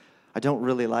 I don't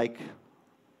really like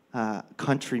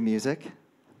country music,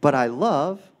 but I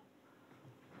love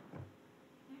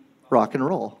rock and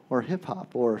roll or hip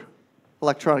hop or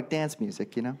electronic dance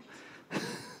music,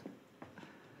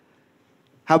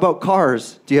 How about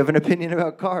cars? Do you have an opinion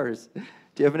about cars? Do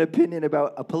you have an opinion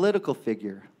about a political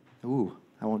figure? Ooh,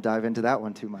 I won't dive into that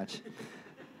one too much.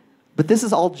 But this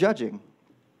is all judging.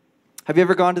 Have you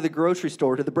ever gone to the grocery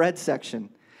store, to the bread section,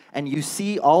 and you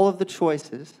see all of the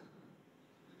choices,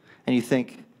 and you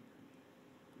think,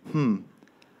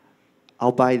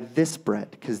 I'll buy this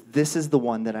bread because this is the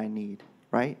one that I need,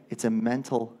 right? It's a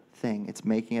mental thing. It's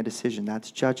making a decision.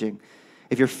 That's judging.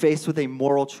 If you're faced with a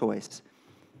moral choice,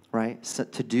 right, so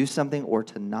to do something or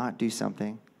to not do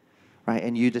something, right,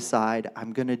 and you decide,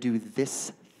 I'm going to do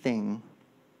this thing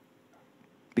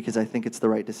because I think it's the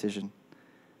right decision.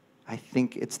 I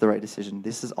think it's the right decision.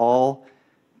 This is all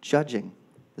judging.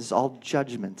 This is all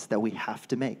judgments that we have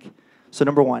to make. So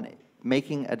number one,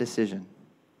 making a decision.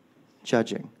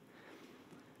 Judging.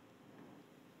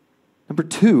 Number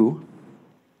two,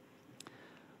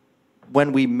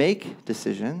 when we make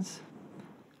decisions,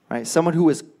 right, someone who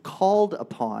is called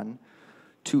upon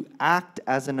to act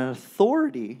as an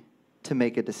authority to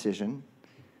make a decision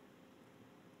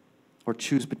or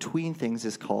choose between things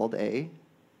is called a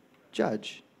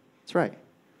judge. That's right.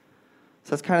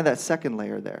 So that's kind of that second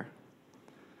layer there.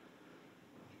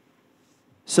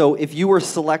 So if you were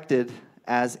selected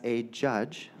as a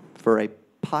judge for a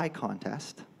pie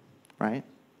contest, right,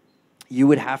 you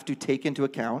would have to take into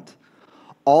account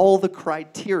all the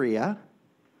criteria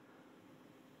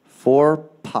for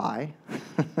pie,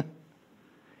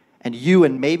 and you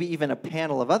and maybe even a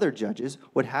panel of other judges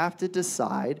would have to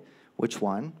decide which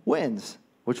one wins,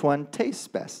 which one tastes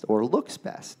best or looks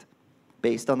best,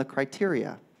 based on the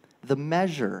criteria, the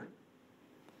measure,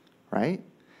 right?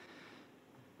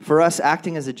 For us,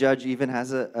 acting as a judge even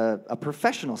has a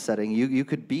professional setting. You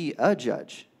could be a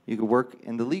judge. You could work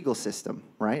in the legal system,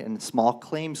 right? In a small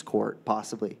claims court,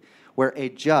 possibly, where a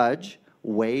judge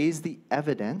weighs the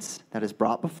evidence that is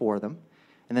brought before them,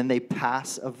 and then they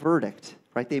pass a verdict,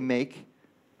 right? They make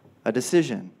a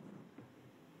decision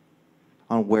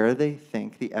on where they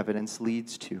think the evidence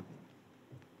leads to.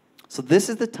 So this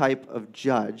is the type of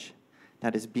judge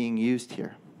that is being used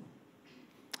here.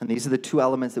 And these are the two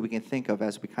elements that we can think of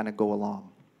as we kind of go along.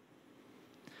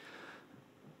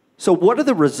 So what are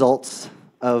the results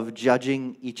of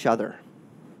judging each other?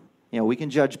 You know, we can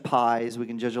judge pies, we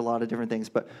can judge a lot of different things,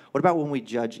 but what about when we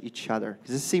judge each other?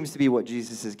 Because this seems to be what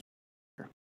Jesus is getting here.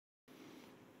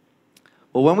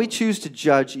 Well, when we choose to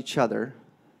judge each other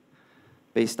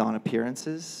based on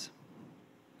appearances,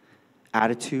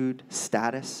 attitude,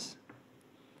 status,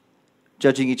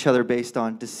 judging each other based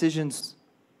on decisions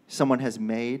someone has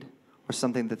made or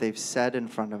something that they've said in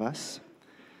front of us,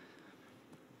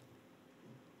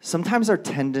 sometimes our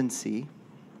tendency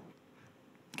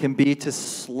can be to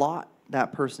slot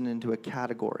that person into a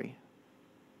category.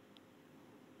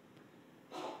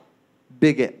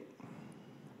 Bigot,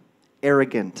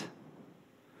 arrogant,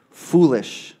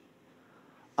 foolish,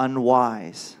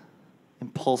 unwise,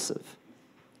 impulsive.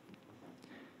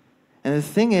 And the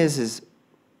thing is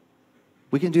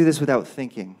we can do this without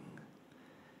thinking.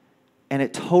 And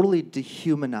it totally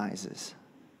dehumanizes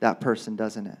that person,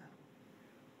 doesn't it?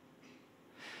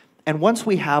 And once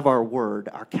we have our word,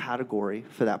 our category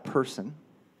for that person,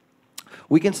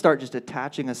 we can start just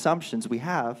attaching assumptions we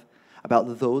have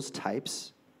about those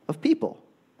types of people.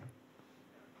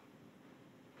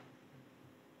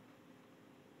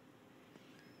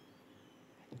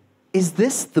 Is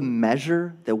this the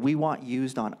measure that we want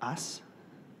used on us?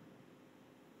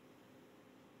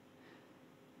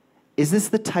 Is this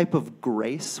the type of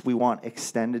grace we want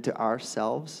extended to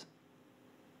ourselves?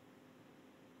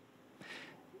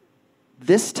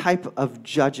 This type of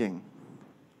judging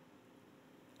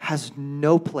has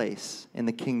no place in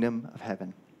the kingdom of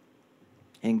heaven,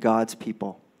 in God's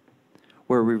people,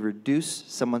 where we reduce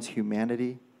someone's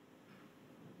humanity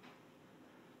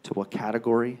to a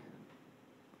category,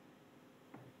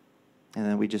 and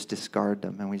then we just discard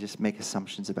them and we just make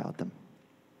assumptions about them.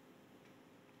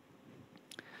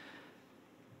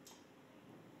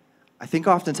 I think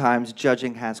oftentimes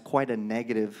judging has quite a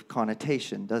negative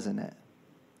connotation, doesn't it?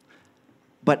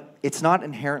 But it's not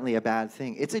inherently a bad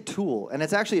thing. It's a tool, and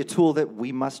it's actually a tool that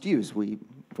we must use. We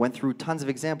went through tons of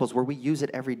examples where we use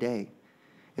it every day.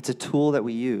 It's a tool that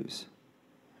we use,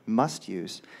 must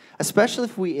use, especially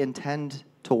if we intend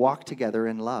to walk together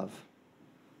in love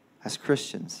as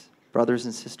Christians, brothers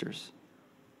and sisters.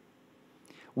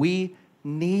 We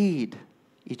need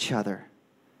each other.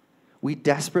 We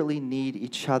desperately need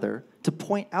each other to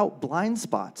point out blind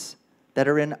spots that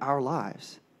are in our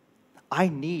lives. I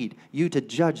need you to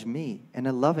judge me in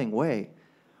a loving way.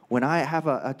 When I have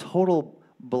a total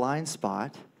blind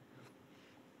spot,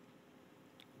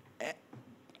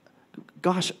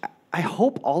 gosh, I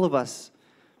hope all of us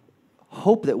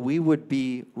hope that we would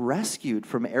be rescued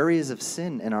from areas of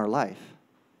sin in our life,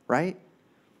 right?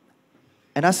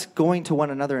 And us going to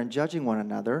one another and judging one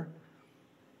another,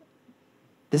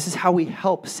 this is how we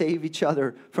help save each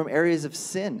other from areas of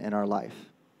sin in our life.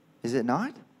 Is it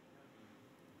not?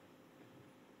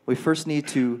 We first need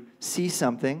to see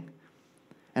something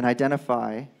and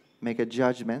identify, make a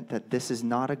judgment that this is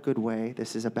not a good way,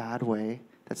 this is a bad way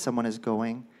that someone is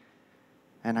going.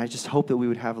 And I just hope that we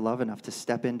would have love enough to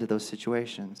step into those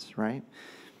situations, right?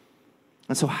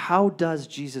 And so how does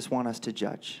Jesus want us to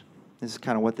judge? This is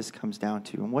kind of what this comes down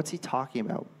to. And what's he talking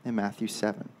about in Matthew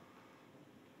 7?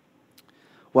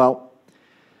 Well,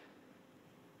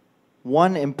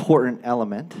 one important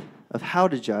element of how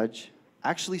to judge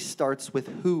actually starts with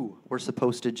who we're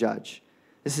supposed to judge.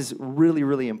 This is really,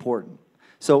 really important.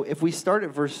 So if we start at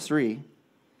verse 3,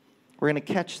 we're going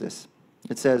to catch this.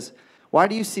 It says, "Why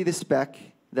do you see the speck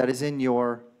that is in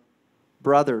your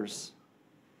brother's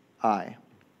eye?"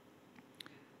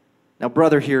 Now,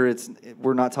 brother here,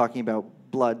 we're not talking about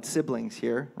blood siblings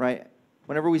here, right?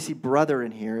 Whenever we see brother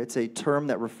in here, it's a term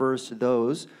that refers to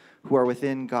those who are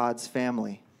within God's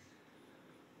family.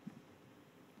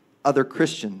 Other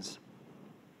Christians,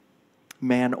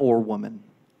 man or woman.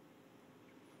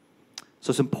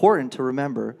 So it's important to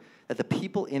remember that the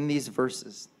people in these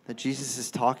verses that Jesus is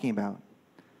talking about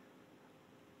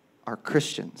are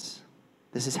Christians.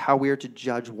 This is how we are to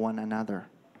judge one another.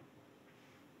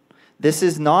 This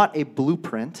is not a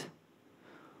blueprint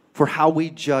for how we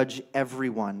judge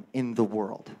everyone in the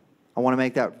world. I want to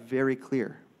make that very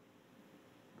clear.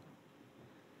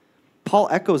 Paul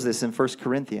echoes this in 1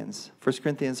 Corinthians. 1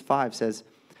 Corinthians 5 says,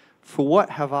 "For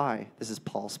what have I," this is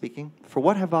Paul speaking, "for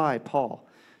what have I, Paul,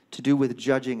 to do with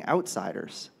judging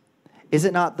outsiders? Is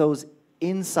it not those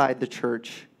inside the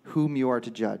church whom you are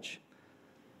to judge?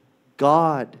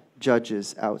 God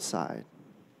judges outside.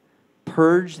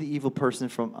 Purge the evil person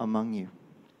from among you."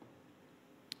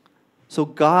 So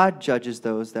God judges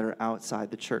those that are outside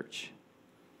the church.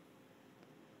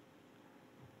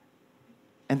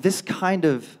 And this kind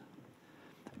of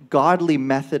godly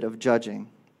method of judging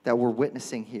that we're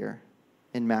witnessing here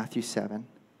in Matthew 7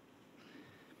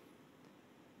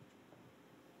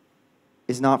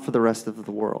 is not for the rest of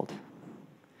the world.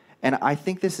 And I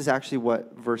think this is actually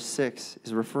what verse 6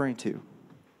 is referring to.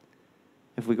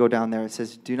 If we go down there, it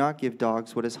says, "Do not give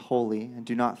dogs what is holy, and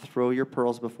do not throw your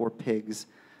pearls before pigs,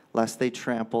 lest they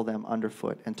trample them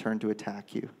underfoot and turn to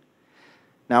attack you."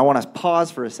 Now, I want to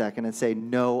pause for a second and say,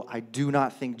 no, I do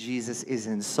not think Jesus is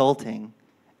insulting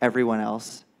everyone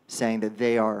else, saying that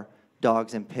they are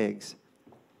dogs and pigs.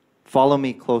 Follow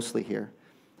me closely here.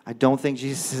 I don't think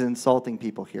Jesus is insulting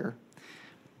people here.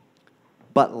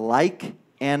 But like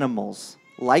animals,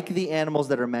 like the animals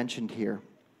that are mentioned here,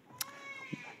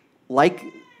 like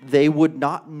they would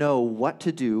not know what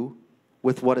to do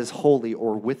with what is holy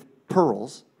or with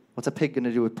pearls. What's a pig going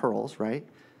to do with pearls, right?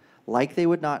 Like they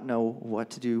would not know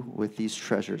what to do with these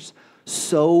treasures,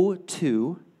 so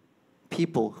too,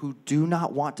 people who do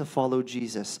not want to follow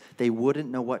Jesus, they wouldn't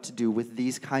know what to do with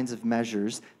these kinds of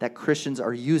measures that Christians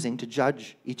are using to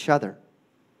judge each other.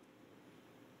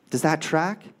 Does that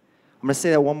track? I'm going to say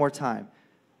that one more time.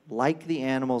 Like the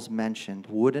animals mentioned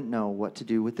wouldn't know what to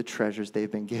do with the treasures they've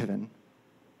been given,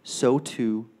 so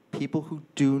too, people who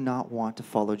do not want to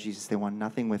follow Jesus, they want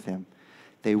nothing with him,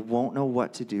 they won't know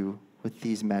what to do with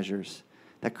these measures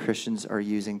that Christians are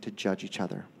using to judge each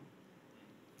other.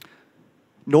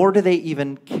 Nor do they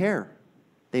even care.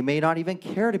 They may not even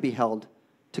care to be held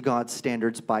to God's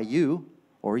standards by you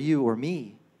or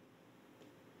me.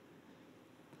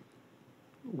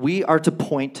 We are to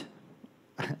point,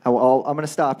 I'm going to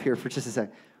stop here for just a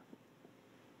second.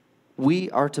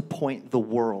 We are to point the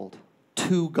world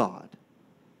to God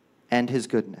and his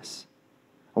goodness.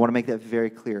 I want to make that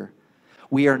very clear.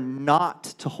 We are not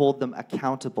to hold them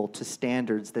accountable to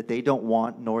standards that they don't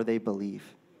want nor they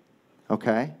believe.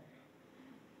 Okay?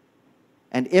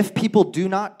 And if people do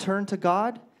not turn to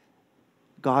God,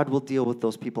 God will deal with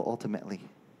those people ultimately.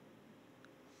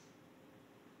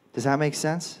 Does that make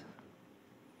sense?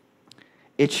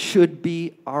 It should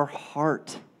be our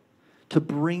heart to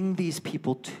bring these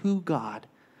people to God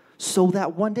so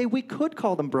that one day we could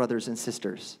call them brothers and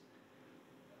sisters.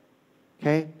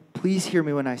 Okay? Please hear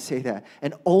me when I say that.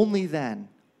 And only then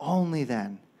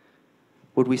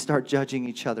would we start judging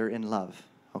each other in love.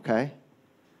 Okay?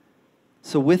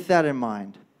 So with that in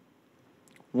mind,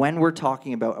 when we're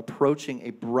talking about approaching a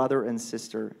brother and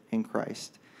sister in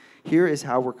Christ, here is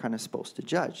how we're kind of supposed to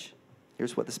judge.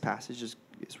 Here's what this passage is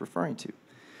referring to.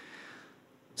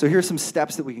 So here's some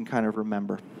steps that we can kind of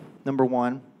remember. Number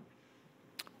 1,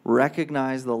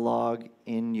 recognize the log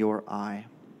in your eye.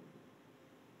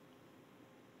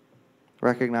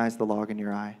 Recognize the log in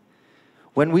your eye.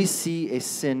 When we see a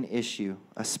sin issue,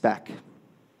 a speck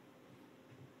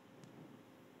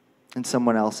in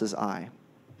someone else's eye,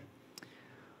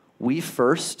 we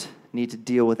first need to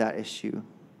deal with that issue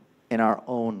in our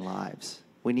own lives.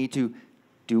 We need to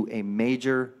do a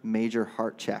major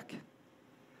heart check.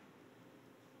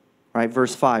 Right,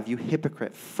 verse 5, you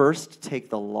hypocrite, first take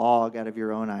the log out of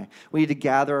your own eye. We need to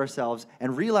gather ourselves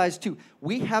and realize too,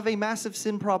 we have a massive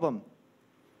sin problem.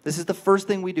 This is the first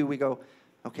thing we do. We go,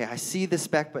 okay, I see the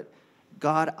speck, but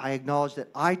God, I acknowledge that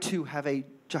I too have a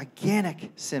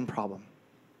gigantic sin problem.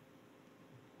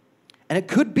 And it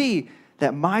could be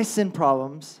that my sin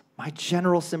problems, my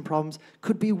general sin problems,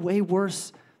 could be way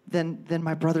worse than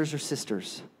my brothers or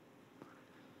sisters.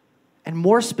 And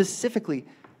more specifically,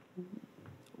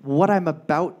 what I'm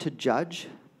about to judge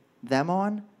them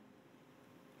on,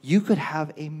 you could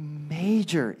have a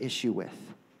major issue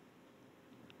with.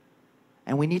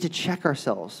 And we need to check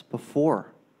ourselves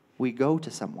before we go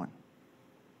to someone.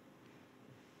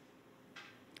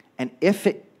 And if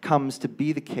it comes to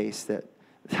be the case that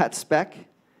that speck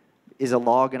is a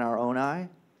log in our own eye,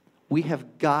 we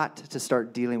have got to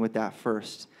start dealing with that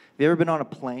first. Have you ever been on a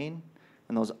plane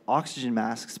and those oxygen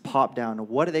masks pop down?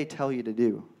 What do they tell you to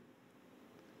do?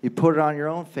 You put it on your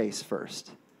own face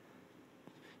first.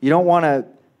 You don't want to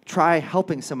try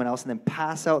helping someone else and then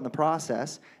pass out in the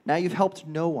process. Now you've helped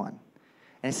no one.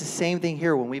 And it's the same thing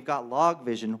here when we've got log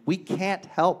vision. We can't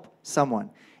help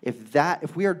someone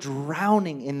if we are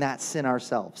drowning in that sin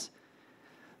ourselves.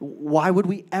 Why would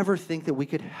we ever think that we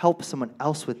could help someone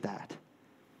else with that?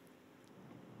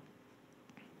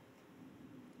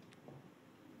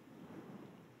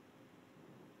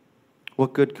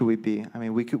 What good could we be? I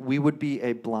mean, we would be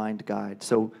a blind guide.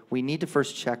 So we need to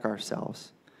first check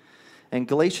ourselves. And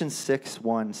Galatians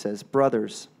 6:1 says,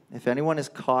 "Brothers, if anyone is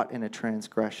caught in a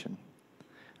transgression,"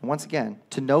 and once again,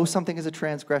 to know something is a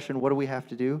transgression, what do we have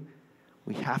to do?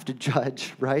 We have to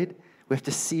judge, right? We have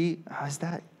to see, is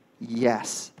that?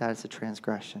 Yes, that is a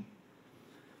transgression.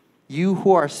 "You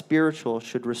who are spiritual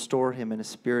should restore him in a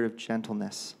spirit of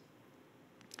gentleness.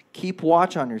 Keep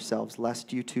watch on yourselves,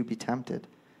 lest you too be tempted."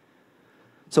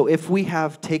 So if we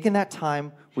have taken that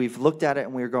time, we've looked at it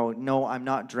and we're going, no, I'm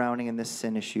not drowning in this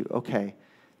sin issue. Okay,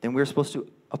 then we're supposed to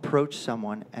approach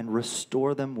someone and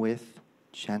restore them with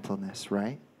gentleness,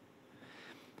 right?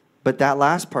 But that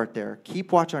last part there,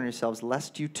 keep watch on yourselves,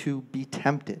 lest you too be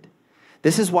tempted.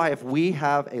 This is why if we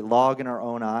have a log in our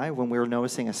own eye when we're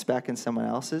noticing a speck in someone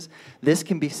else's, this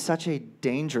can be such a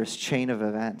dangerous chain of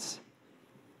events.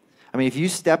 I mean, if you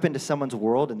step into someone's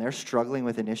world and they're struggling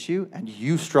with an issue and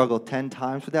you struggle 10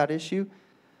 times with that issue,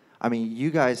 I mean,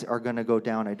 you guys are going to go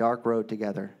down a dark road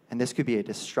together, and this could be a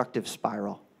destructive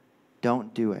spiral.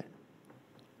 Don't do it.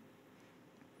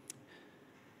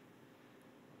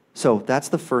 So that's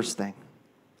the first thing,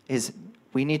 is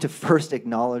we need to first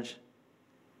acknowledge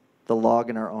the log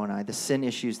in our own eye, the sin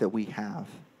issues that we have.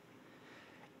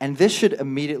 And this should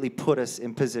immediately put us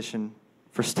in position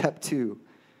for step 2,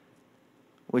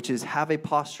 which is have a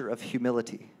posture of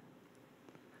humility.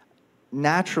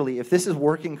 Naturally, if this is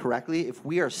working correctly, if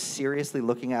we are seriously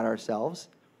looking at ourselves,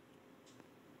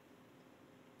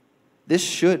 this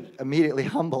should immediately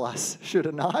humble us, should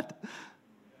it not?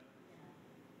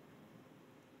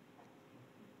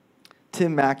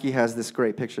 Tim Mackey has this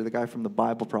great picture, the guy from the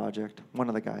Bible Project, one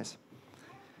of the guys.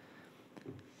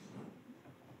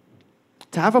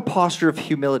 To have a posture of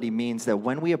humility means that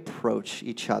when we approach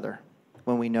each other,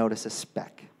 when we notice a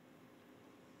speck,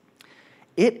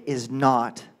 it is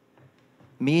not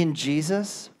me and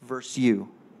Jesus versus you.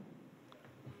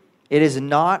 It is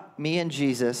not me and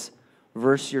Jesus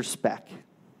versus your speck.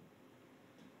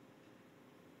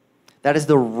 That is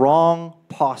the wrong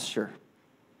posture.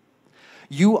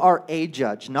 You are a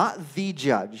judge, not the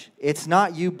judge. It's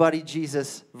not you, buddy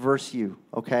Jesus, versus you,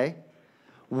 okay?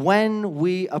 When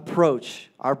we approach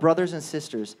our brothers and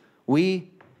sisters,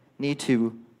 we need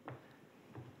to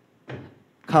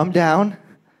come down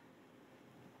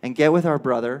and get with our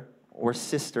brother or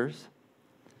sisters,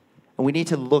 and we need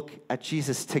to look at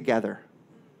Jesus together,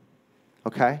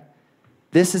 okay?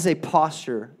 This is a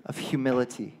posture of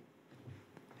humility.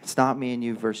 It's not me and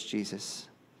you versus Jesus.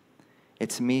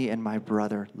 It's me and my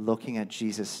brother looking at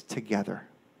Jesus together.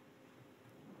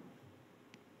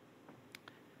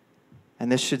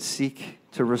 And this should seek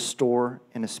to restore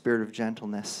in a spirit of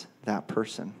gentleness that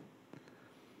person.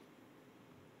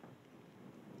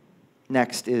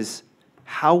 Next is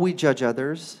how we judge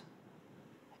others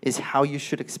is how you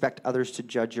should expect others to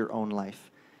judge your own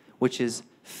life, which is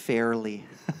fairly.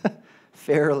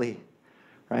 Fairly.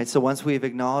 Right? So once we've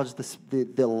acknowledged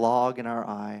the log in our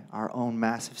eye, our own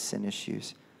massive sin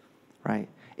issues, right?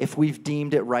 If we've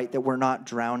deemed it right that we're not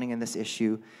drowning in this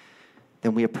issue,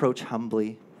 then we approach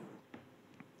humbly,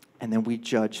 and then we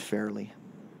judge fairly.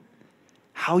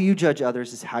 How you judge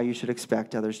others is how you should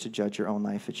expect others to judge your own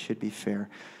life. It should be fair.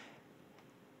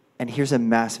 And here's a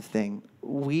massive thing.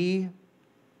 We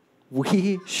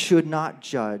should not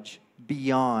judge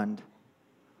beyond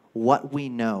what we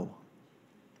know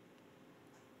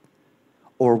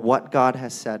or what God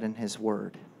has said in His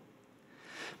Word.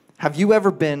 Have you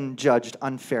ever been judged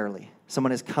unfairly?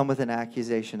 Someone has come with an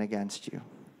accusation against you.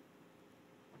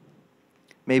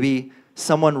 Maybe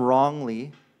someone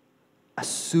wrongly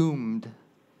assumed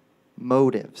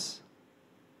motives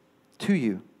to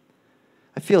you.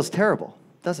 It feels terrible,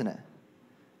 doesn't it?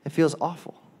 It feels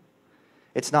awful.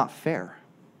 It's not fair.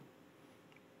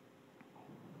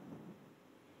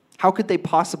 How could they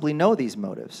possibly know these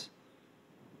motives?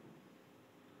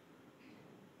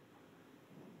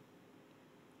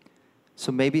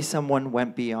 So maybe someone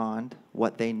went beyond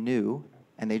what they knew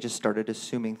and they just started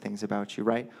assuming things about you,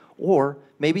 right? Or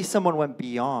maybe someone went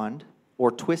beyond or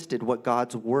twisted what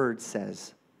God's Word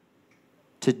says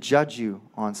to judge you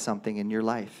on something in your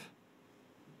life.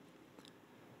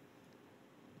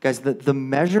 Guys, the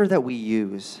measure that we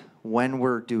use when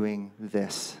we're doing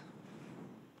this,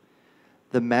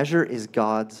 the measure is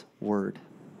God's Word.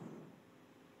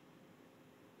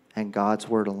 And God's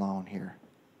Word alone here.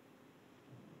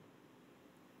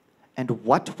 And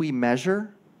what we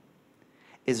measure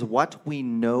is what we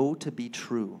know to be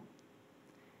true.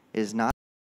 It is not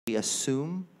what we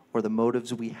assume or the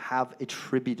motives we have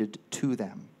attributed to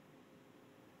them.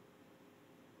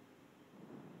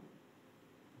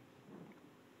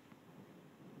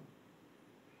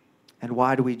 And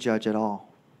why do we judge at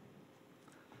all?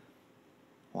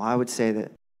 Well, I would say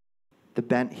that the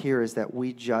bent here is that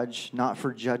we judge not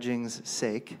for judging's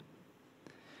sake,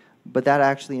 but that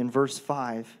actually in verse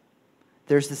 5,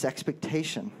 there's this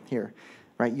expectation here,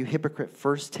 right? You hypocrite,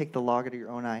 first take the log out of your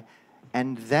own eye,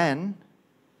 and then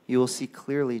you will see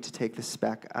clearly to take the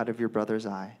speck out of your brother's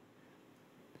eye.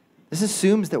 This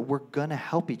assumes that we're going to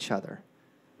help each other,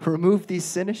 remove these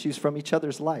sin issues from each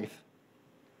other's life.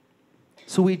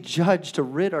 So we judge to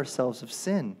rid ourselves of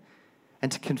sin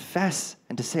and to confess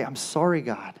and to say, I'm sorry,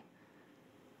 God.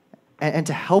 And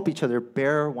to help each other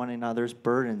bear one another's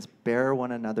burdens, bear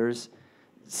one another's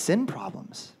sin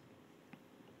problems.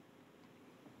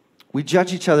 We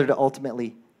judge each other to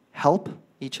ultimately help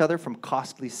each other from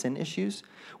costly sin issues.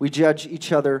 We judge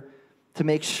each other to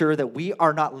make sure that we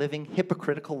are not living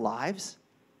hypocritical lives.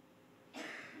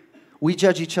 We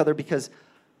judge each other because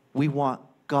we want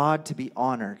God to be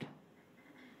honored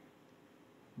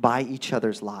by each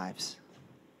other's lives.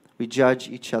 We judge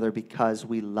each other because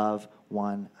we love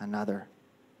one another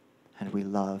and we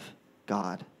love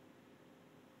God.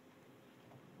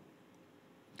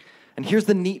 And here's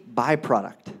the neat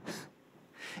byproduct.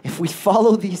 If we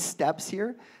follow these steps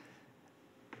here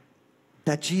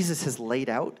that Jesus has laid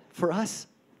out for us,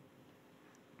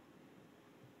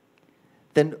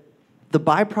 then the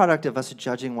byproduct of us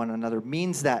judging one another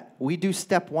means that we do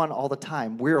step one all the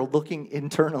time. We're looking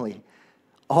internally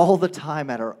all the time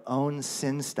at our own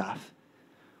sin stuff.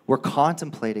 We're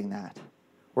contemplating that.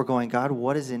 We're going, God,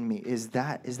 what is in me? Is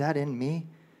that in me?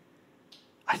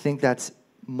 I think that's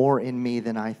more in me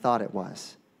than I thought it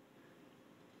was.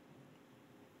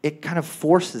 It kind of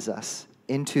forces us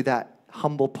into that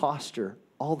humble posture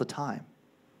all the time.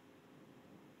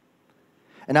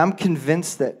 And I'm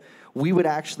convinced that we would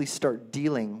actually start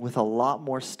dealing with a lot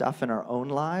more stuff in our own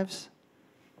lives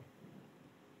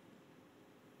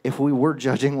if we were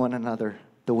judging one another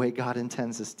the way God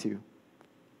intends us to.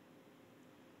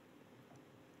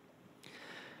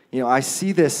 You know, I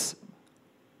see this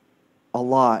a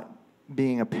lot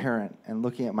being a parent and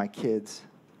looking at my kids.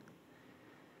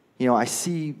 You know, I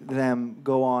see them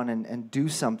go on and do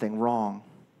something wrong.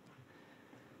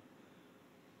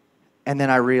 And then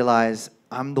I realize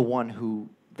I'm the one who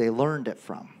they learned it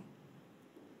from.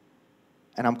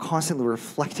 And I'm constantly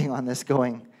reflecting on this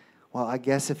going, well, I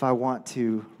guess if I want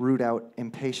to root out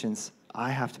impatience,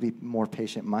 I have to be more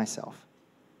patient myself.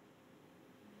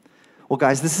 Well,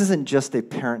 guys, this isn't just a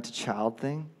parent-to-child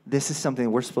thing. This is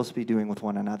something we're supposed to be doing with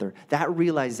one another. That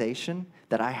realization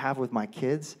that I have with my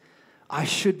kids, I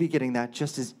should be getting that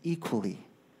just as equally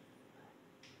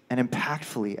and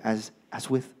impactfully as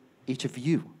with each of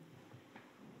you.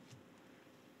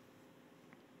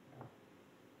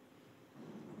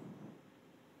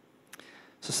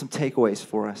 So some takeaways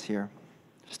for us here,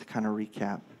 just to kind of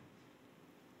recap.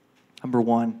 Number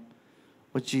one,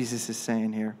 what Jesus is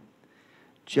saying here.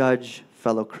 Judge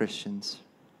fellow Christians,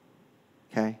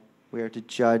 okay? We are to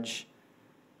judge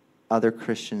other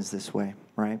Christians this way,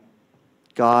 right?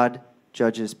 God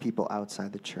judges people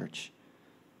outside the church.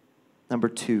 Number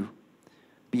two,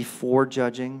 before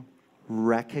judging,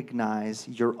 recognize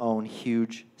your own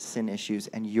huge sin issues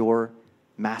and your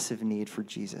massive need for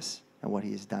Jesus and what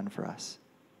he has done for us.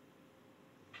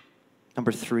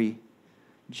 Number three,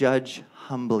 judge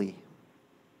humbly.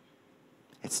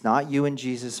 It's not you and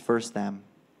Jesus versus them.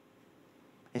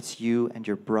 It's you and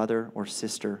your brother or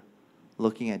sister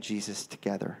looking at Jesus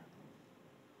together.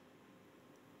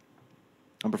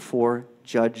 Number four,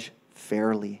 judge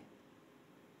fairly.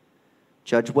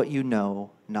 Judge what you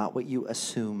know, not what you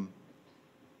assume.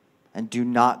 And do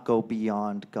not go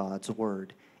beyond God's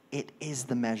word. It is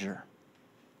the measure.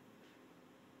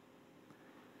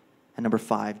 And number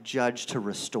five, judge to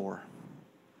restore.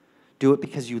 Do it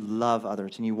because you love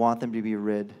others and you want them to be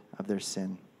rid of their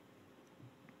sin.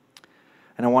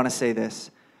 And I want to say this.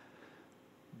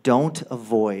 Don't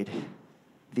avoid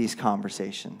these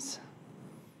conversations.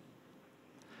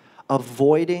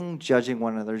 Avoiding judging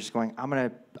one another, just going, I'm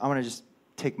gonna just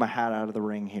take my hat out of the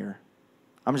ring here.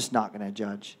 I'm just not going to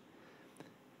judge.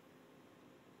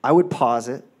 I would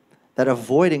posit that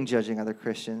avoiding judging other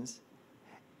Christians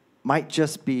might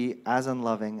just be as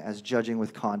unloving as judging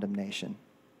with condemnation.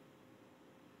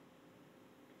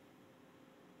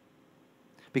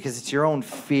 Because it's your own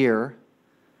fear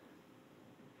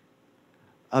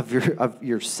of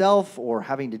yourself or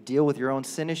having to deal with your own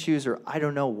sin issues or I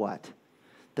don't know what.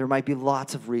 There might be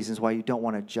lots of reasons why you don't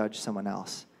want to judge someone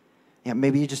else. Yeah,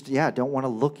 maybe you just, don't want to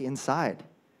look inside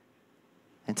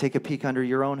and take a peek under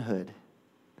your own hood.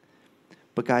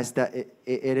 But guys, that it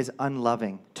is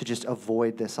unloving to just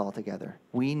avoid this altogether.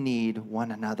 We need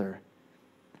one another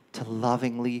to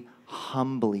lovingly,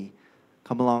 humbly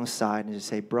come alongside and just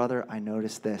say, brother, I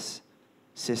noticed this.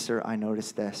 Sister, I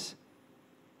noticed this.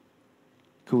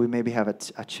 Could we maybe have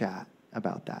a chat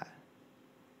about that?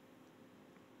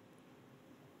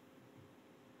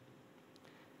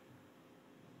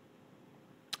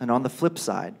 And on the flip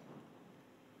side,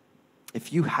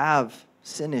 if you have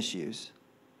sin issues,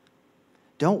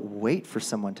 don't wait for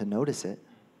someone to notice it.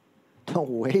 Don't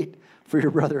wait for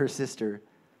your brother or sister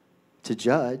to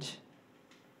judge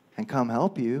and come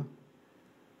help you.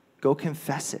 Go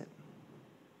confess it.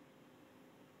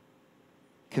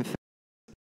 Confess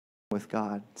with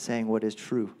God, saying what is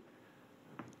true.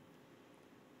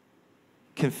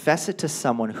 Confess it to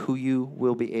someone who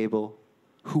will be able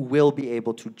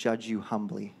to judge you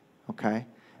humbly, okay?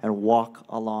 And walk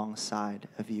alongside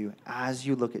of you as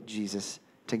you look at Jesus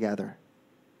together.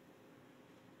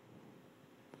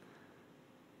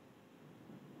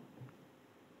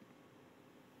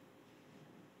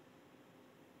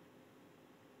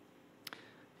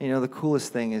 You know, the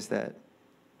coolest thing is that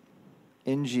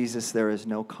in Jesus there is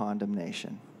no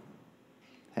condemnation.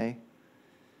 Okay?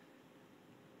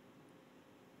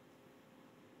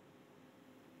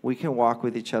 We can walk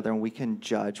with each other and we can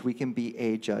judge. We can be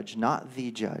a judge, not the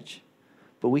judge.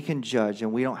 But we can judge,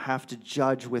 and we don't have to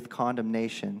judge with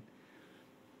condemnation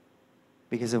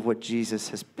because of what Jesus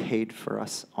has paid for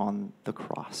us on the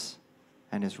cross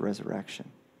and his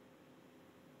resurrection.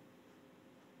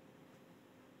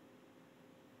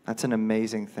 That's an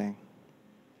amazing thing.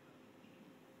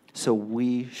 So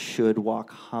we should walk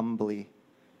humbly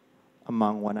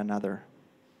among one another,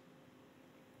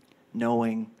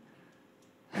 knowing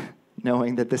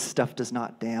that this stuff does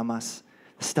not damn us.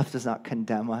 This stuff does not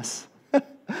condemn us.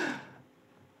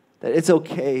 That it's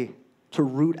okay to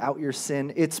root out your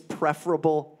sin. It's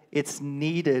preferable. It's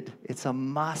needed. It's a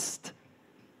must.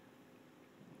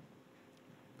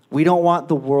 We don't want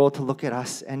the world to look at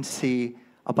us and see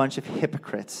a bunch of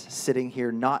hypocrites sitting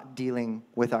here not dealing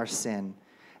with our sin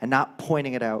and not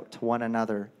pointing it out to one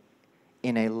another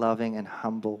in a loving and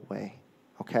humble way.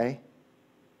 Okay?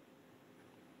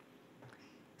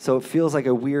 So it feels like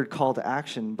a weird call to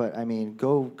action, but I mean,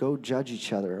 go judge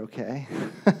each other, okay?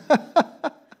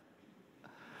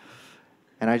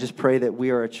 And I just pray that we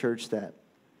are a church that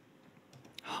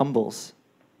humbles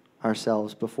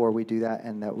ourselves before we do that,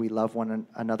 and that we love one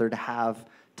another to have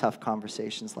tough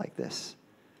conversations like this.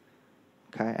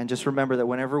 Okay? And just remember that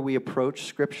whenever we approach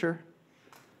Scripture,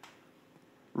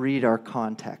 read our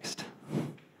context.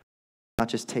 Not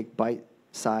just take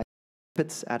bite-sized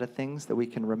bits out of things that we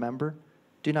can remember.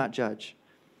 Do not judge.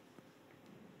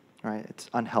 All right? It's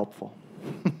unhelpful.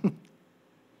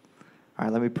 All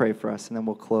right, let me pray for us, and then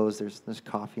we'll close. There's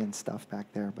coffee and stuff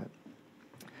back there, but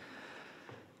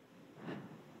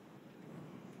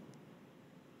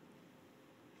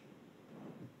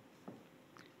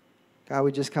God,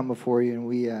 we just come before you, and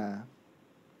we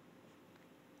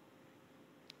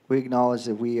acknowledge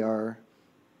that we are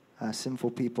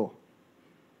sinful people.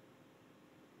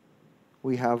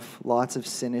 We have lots of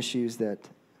sin issues that,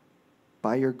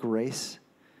 by your grace,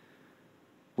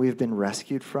 we have been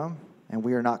rescued from, and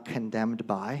we are not condemned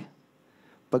by.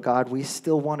 But God, we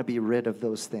still want to be rid of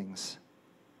those things.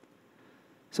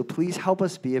 So please help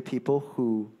us be a people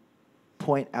who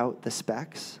point out the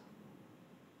specks,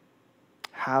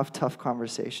 have tough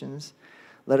conversations.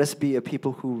 Let us be a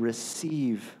people who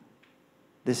receive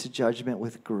this judgment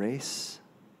with grace,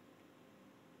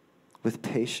 with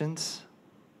patience,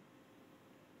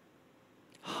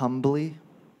 humbly.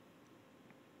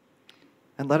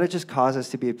 And let it just cause us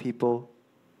to be a people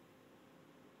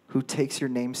who takes your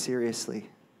name seriously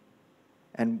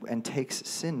and takes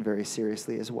sin very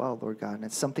seriously as well, Lord God. And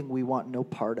it's something we want no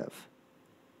part of.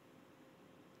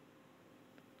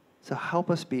 So help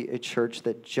us be a church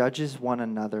that judges one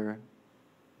another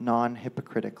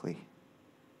non-hypocritically.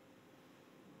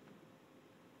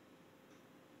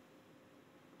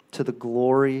 To the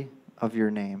glory of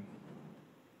your name.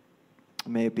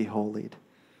 May it be holied.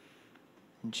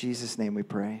 In Jesus' name we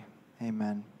pray.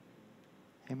 Amen.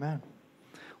 Amen.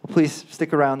 Well, please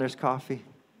stick around. There's coffee.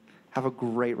 Have a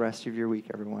great rest of your week,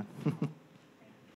 everyone.